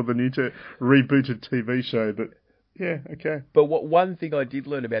got to do with the new rebooted TV show, but yeah, okay. But one thing I did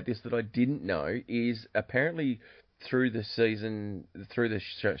learn about this that I didn't know is apparently through the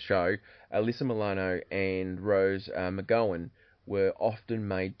show, Alyssa Milano and Rose McGowan were often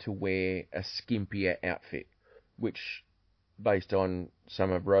made to wear a skimpier outfit, which, based on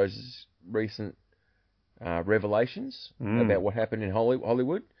some of Rose's recent revelations about what happened in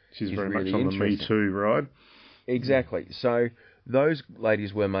Hollywood. She's very much on the Me Too ride. Exactly. So those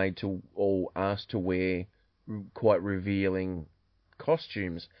ladies were asked to wear quite revealing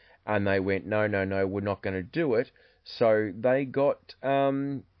costumes, and they went, no, we're not going to do it. So they got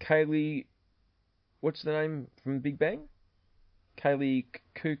Kaylee, what's the name from Big Bang? Kaylee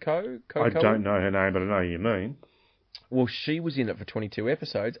Cuoco? I don't know her name, but I know who you mean. Well, she was in it for 22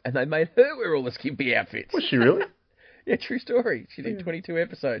 episodes, and they made her wear all the skimpy outfits. Was she really? Yeah, true story. She did 22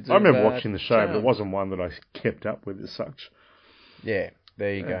 episodes. I remember watching the show, but it wasn't one that I kept up with as such. Yeah,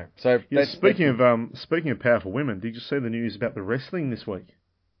 there you go. So speaking of powerful women, did you see the news about the wrestling this week?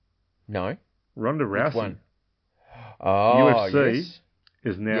 No. Ronda Rousey. Which one? Oh, UFC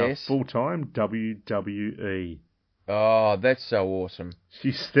is now full-time WWE. Oh, that's so awesome.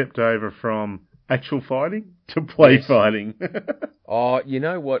 She stepped over from actual fighting to play fighting. Oh, you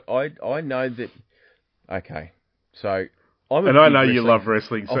know what? I know that. Okay, so I know you love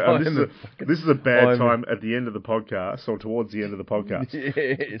wrestling. So this is a bad time at the end of the podcast or towards the end of the podcast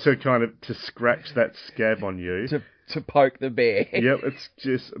to scratch that scab on you to poke the bear. Yep, it's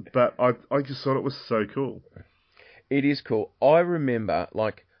just. But I just thought it was so cool. It is cool. I remember,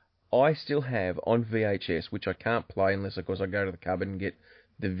 I still have on VHS, which I can't play unless, of course, I go to the cupboard and get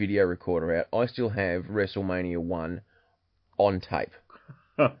the video recorder out. I still have WrestleMania 1 on tape.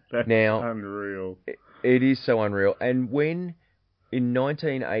 That's unreal. It is so unreal. And when, in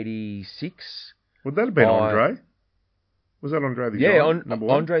 1986... Would that have been Andre? Was that Andre the Giant? Yeah,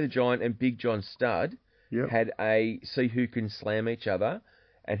 Andre the Giant and Big John Studd had see who can slam each other,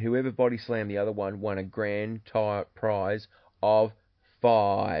 and whoever body slammed the other one won a grand prize of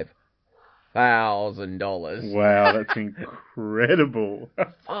 $5,000. Wow, that's incredible.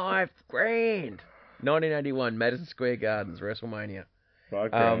 $5,000. 1981, Madison Square Gardens, WrestleMania.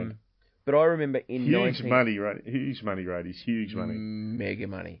 Okay. But I remember in huge money, right? Huge money, huge money. Mega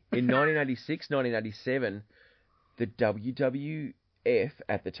money. In 1986, 1987, the WWF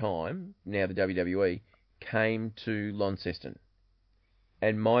at the time, now the WWE, came to Launceston.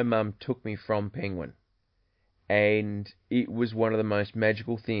 And my mum took me from Penguin. And it was one of the most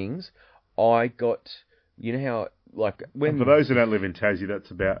magical things. I got, you know how, when... And for those who don't live in Tassie, that's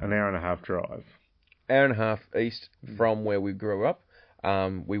about an hour and a half drive. Hour and a half east from where we grew up.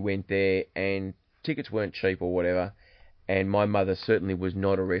 We went there, and tickets weren't cheap or whatever. And my mother certainly was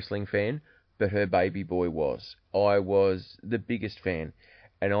not a wrestling fan, but her baby boy was. I was the biggest fan.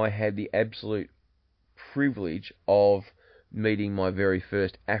 And I had the absolute privilege of meeting my very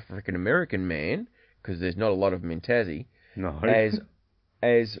first African American man, because there's not a lot of them in Tassie. No.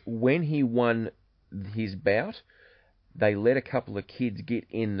 As when he won his bout, they let a couple of kids get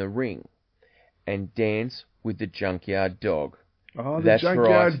in the ring and dance with the Junkyard Dog. Oh, the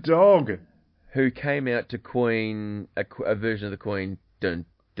Junkyard Dog. Who came out to Queen, a version of the Queen, dun,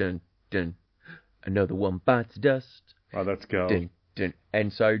 dun, dun, another one bites dust. Oh, that's gold. Dun, dun.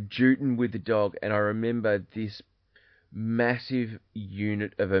 And so Jootin' with the dog, and I remember this massive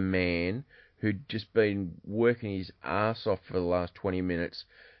unit of a man who'd just been working his ass off for the last 20 minutes,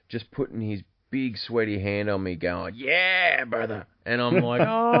 just putting his big sweaty hand on me going, yeah, brother. And I'm like,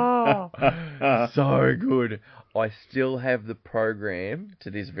 oh, so good. I still have the program to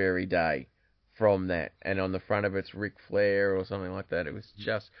this very day from that. And on the front of it's Ric Flair or something like that. It was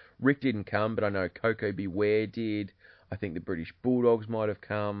just, Rick didn't come, but I know Coco Beware did. I think the British Bulldogs might have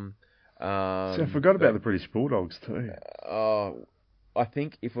come. So I forgot about the British Bulldogs too. I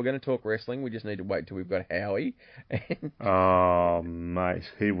think if we're going to talk wrestling, we just need to wait till we've got Howie. Oh, mate,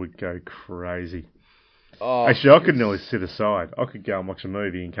 he would go crazy. Oh, actually, I could nearly sit aside. I could go and watch a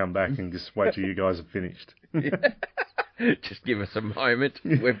movie and come back and just wait till you guys are finished. Just give us a moment.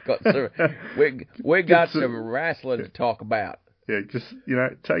 We've got we got some wrestling to talk about. Yeah, just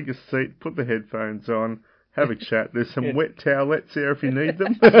take a seat, put the headphones on, have a chat. There's some wet towelettes there if you need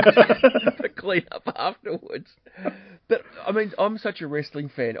them. Clean up afterwards. But, I mean, I'm such a wrestling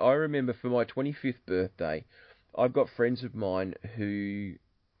fan. I remember for my 25th birthday, I've got friends of mine who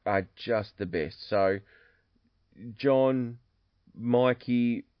are just the best. So, John,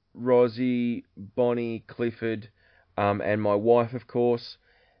 Mikey, Rosie, Bonnie, Clifford, and my wife, of course,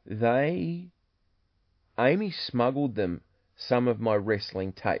 Amy smuggled them some of my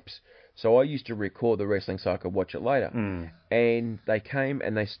wrestling tapes. So I used to record the wrestling so I could watch it later. And they came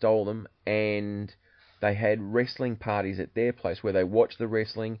and they stole them, and they had wrestling parties at their place where they watched the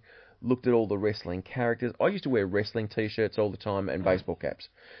wrestling, looked at all the wrestling characters. I used to wear wrestling T-shirts all the time and baseball caps.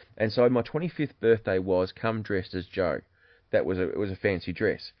 And so my 25th birthday was come dressed as Joe. It was a fancy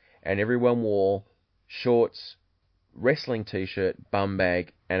dress. And everyone wore shorts, wrestling T-shirt, bum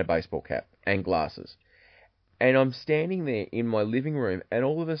bag, and a baseball cap, and glasses. And I'm standing there in my living room, and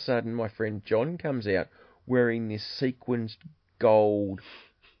all of a sudden my friend John comes out wearing this sequenced gold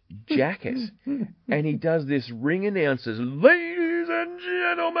jacket, and he does this ring announces, ladies and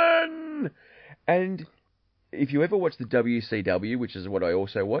gentlemen. And if you ever watch the WCW, which is what I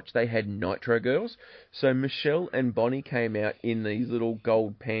also watch, they had Nitro Girls. So Michelle and Bonnie came out in these little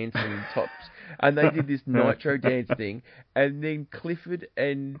gold pants and tops, and they did this Nitro dance thing. And then Clifford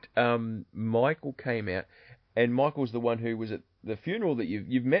and Michael came out, and Michael's the one who was at the funeral that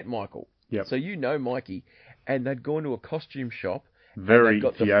you've met Michael. Yep. So you know Mikey. And they'd gone to a costume shop. Very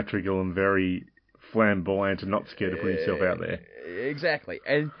theatrical and very flamboyant and not scared to put himself out there. Exactly.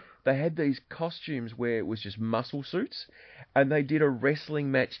 And they had these costumes where it was just muscle suits, and they did a wrestling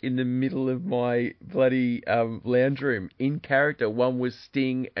match in the middle of my bloody lounge room in character. One was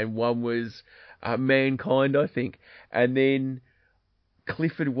Sting and one was Mankind, I think. And then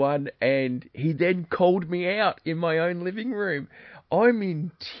Clifford won, and he then called me out in my own living room. I'm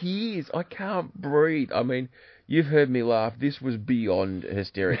in tears. I can't breathe. I mean, you've heard me laugh. This was beyond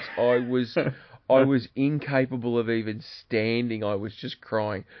hysterics. I was incapable of even standing. I was just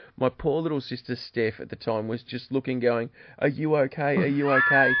crying. My poor little sister Steph at the time was just looking, going, "Are you okay? Are you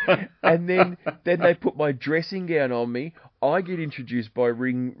okay?" And then they put my dressing gown on me. I get introduced by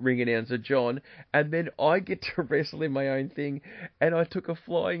ring announcer John, and then I get to wrestle in my own thing. And I took a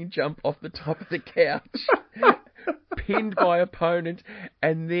flying jump off the top of the couch, pinned my opponent,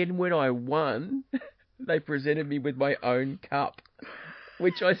 and then when I won, they presented me with my own cup,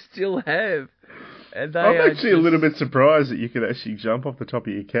 which I still have. And I'm actually a little bit surprised that you could actually jump off the top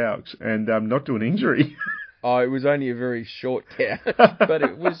of your couch and not do an injury. Oh, it was only a very short couch, but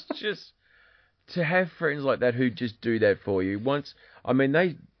it was just to have friends like that who just do that for you.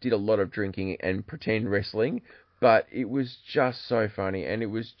 They did a lot of drinking and pretend wrestling, but it was just so funny and it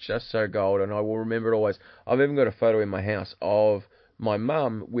was just so gold, and I will remember it always. I've even got a photo in my house of my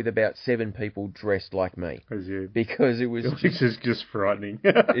mum with about 7 people dressed like me. As you. Because it was just frightening.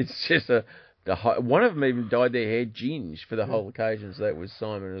 It's just one of them even dyed their hair ginge for the whole occasion, so that was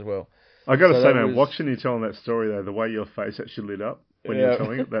Simon as well. I got to say, man, watching you telling that story, though, the way your face actually lit up when you're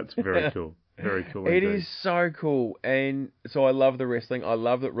telling it, that's very cool. Very cool. It is so cool, and so I love the wrestling. I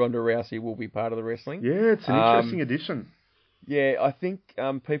love that Ronda Rousey will be part of the wrestling. Yeah, it's an interesting addition. Yeah, I think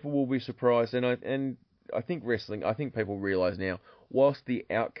people will be surprised, and I think wrestling. I think people realise now, whilst the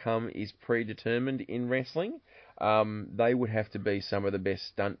outcome is predetermined in wrestling, they would have to be some of the best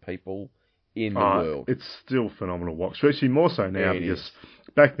stunt people in the world. It's still phenomenal watch, especially more so now because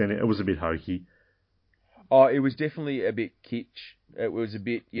back then it was a bit hokey. Oh, it was definitely a bit kitsch. It was a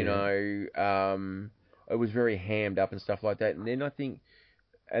bit, you know, it was very hammed up and stuff like that. And then I think,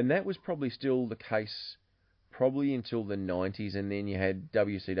 and that was probably still the case probably until the 90s, and then you had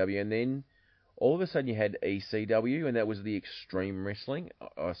WCW, and then all of a sudden you had ECW, and that was the Extreme Wrestling.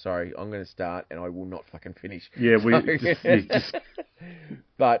 Oh, sorry, I'm going to start, and I will not fucking finish. Yeah, just...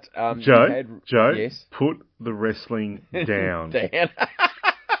 But Joe, yes? Put the wrestling down.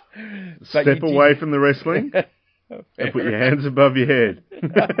 Step away from the wrestling, and put your hands above your head.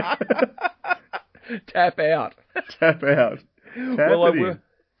 Tap out. Tap out.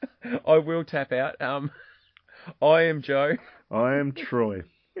 I will tap out. I am Joe. I am Troy.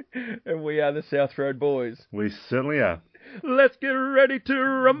 And we are the South Road Boys. We certainly are. Let's get ready to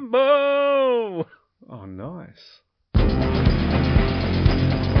rumble! Oh, nice.